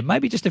touch there.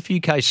 Maybe just a few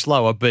Ks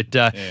slower, but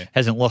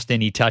hasn't lost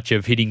any touch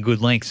of hitting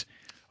good lengths.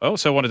 I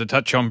also wanted to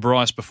touch on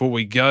Bryce before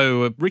we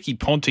go. Ricky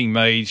Ponting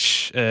made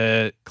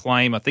a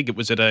claim, I think it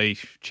was at a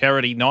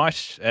charity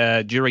night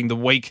during the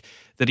week,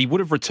 that he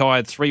would have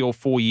retired 3 or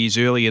 4 years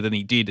earlier than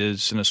he did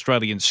as an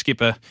Australian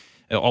skipper.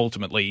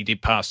 Ultimately, he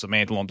did pass the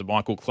mantle on to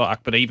Michael Clarke,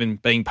 but even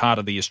being part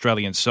of the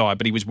Australian side.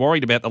 But he was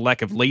worried about the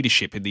lack of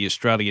leadership in the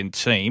Australian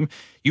team.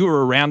 You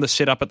were around the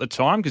setup at the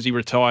time because he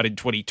retired in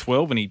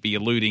 2012, and he'd be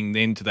alluding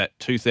then to that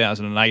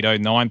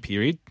 2008-09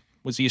 period.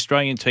 Was the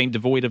Australian team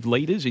devoid of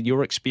leaders in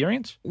your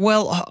experience?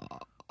 Well,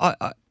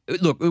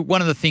 look, one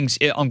of the things,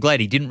 I'm glad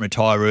he didn't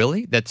retire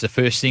early. That's the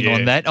first thing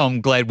on that. I'm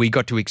glad we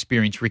got to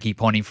experience Ricky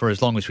Ponting for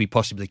as long as we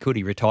possibly could.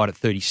 He retired at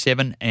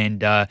 37,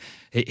 and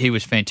he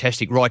was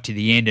fantastic right to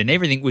the end, and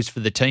everything was for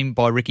the team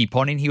by Ricky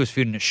Ponting. He was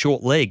fielding a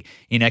short leg,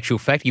 in actual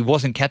fact. He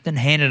wasn't captain,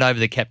 handed over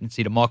the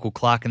captaincy to Michael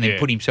Clarke, and then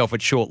put himself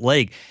at short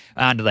leg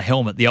under the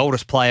helmet. The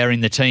oldest player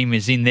in the team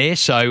is in there,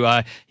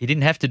 so he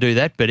didn't have to do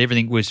that, but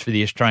everything was for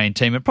the Australian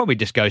team. It probably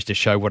just goes to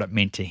show what it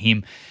meant to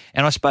him.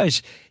 And I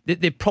suppose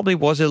there probably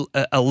was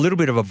a little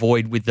bit of a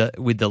void with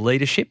the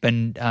leadership,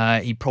 and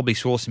he probably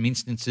saw some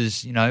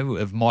instances, you know,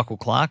 of Michael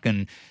Clarke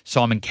and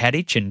Simon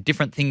Kadich and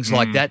different things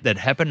like that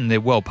happened, and they're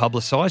well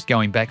publicised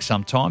going back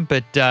some time.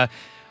 But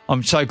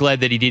I'm so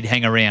glad that he did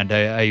hang around.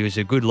 He was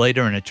a good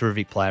leader and a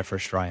terrific player for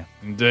Australia.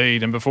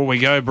 Indeed. And before we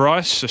go,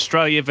 Bryce,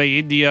 Australia v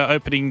India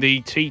opening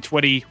the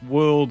T20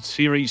 World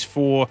Series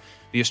for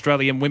the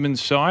Australian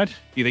women's side. Do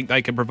you think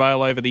they can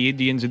prevail over the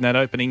Indians in that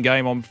opening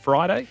game on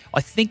Friday? I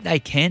think they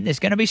can. There's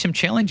going to be some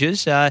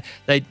challenges.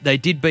 They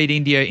did beat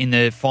India in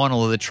the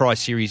final of the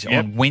Tri-Series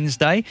on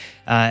Wednesday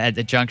at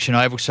the Junction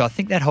Oval, so I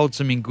think that holds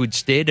them in good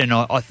stead, and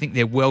I think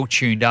they're well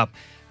tuned up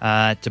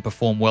to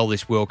perform well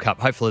this World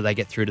Cup. Hopefully they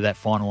get through to that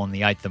final on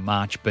the 8th of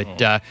March,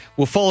 but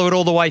we'll follow it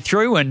all the way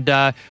through. And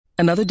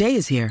another day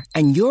is here,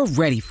 and you're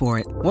ready for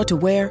it. What to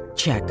wear?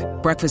 Check.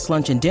 Breakfast,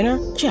 lunch, and dinner?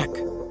 Check.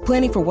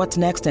 Planning for what's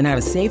next and how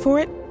to save for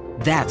it?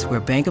 That's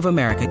where Bank of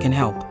America can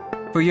help.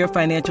 For your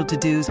financial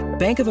to-dos,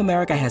 Bank of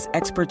America has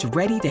experts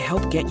ready to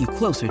help get you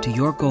closer to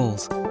your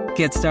goals.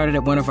 Get started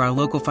at one of our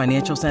local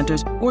financial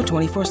centers or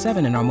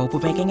 24/7 in our mobile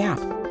banking app.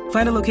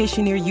 Find a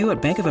location near you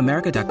at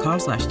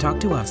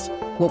bankofamerica.com/talktous.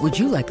 What would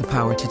you like the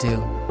power to do?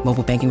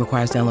 Mobile banking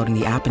requires downloading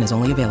the app and is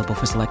only available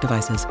for select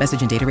devices. Message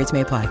and data rates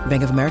may apply.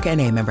 Bank of America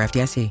N.A., member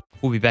FDIC.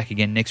 We'll be back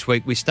again next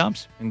week with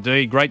Stumps.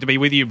 Indeed. Great to be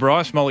with you,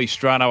 Bryce. Molly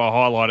Strano, a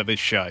highlight of this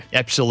show.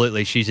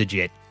 Absolutely. She's a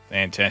jet.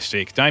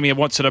 Fantastic. Damien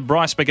Watson and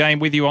Bryce McGain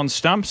with you on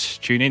Stumps.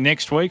 Tune in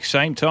next week,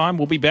 same time.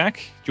 We'll be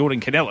back. Jordan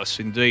Canellis,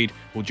 indeed,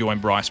 will join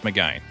Bryce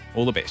McGain.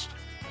 All the best.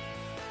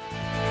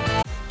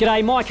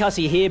 G'day, Mike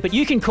Hussey here, but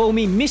you can call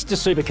me Mr.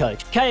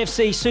 Supercoach.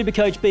 KFC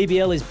Supercoach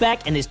BBL is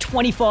back and there's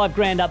 25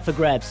 grand up for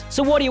grabs.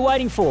 So what are you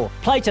waiting for?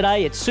 Play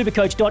today at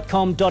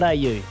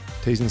supercoach.com.au.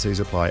 T's and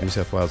C's apply. New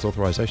South Wales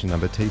authorisation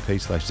number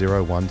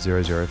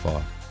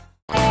TP/01005.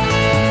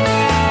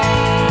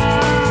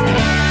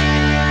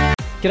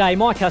 G'day,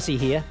 Mike Hussey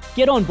here.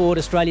 Get on board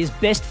Australia's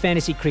best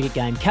fantasy cricket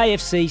game,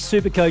 KFC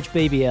Supercoach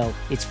BBL.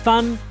 It's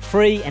fun,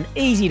 free and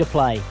easy to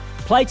play.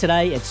 Play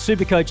today at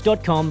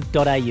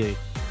supercoach.com.au.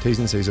 T's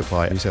and C's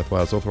apply. New South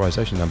Wales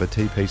authorisation number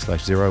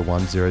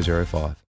TP/01005.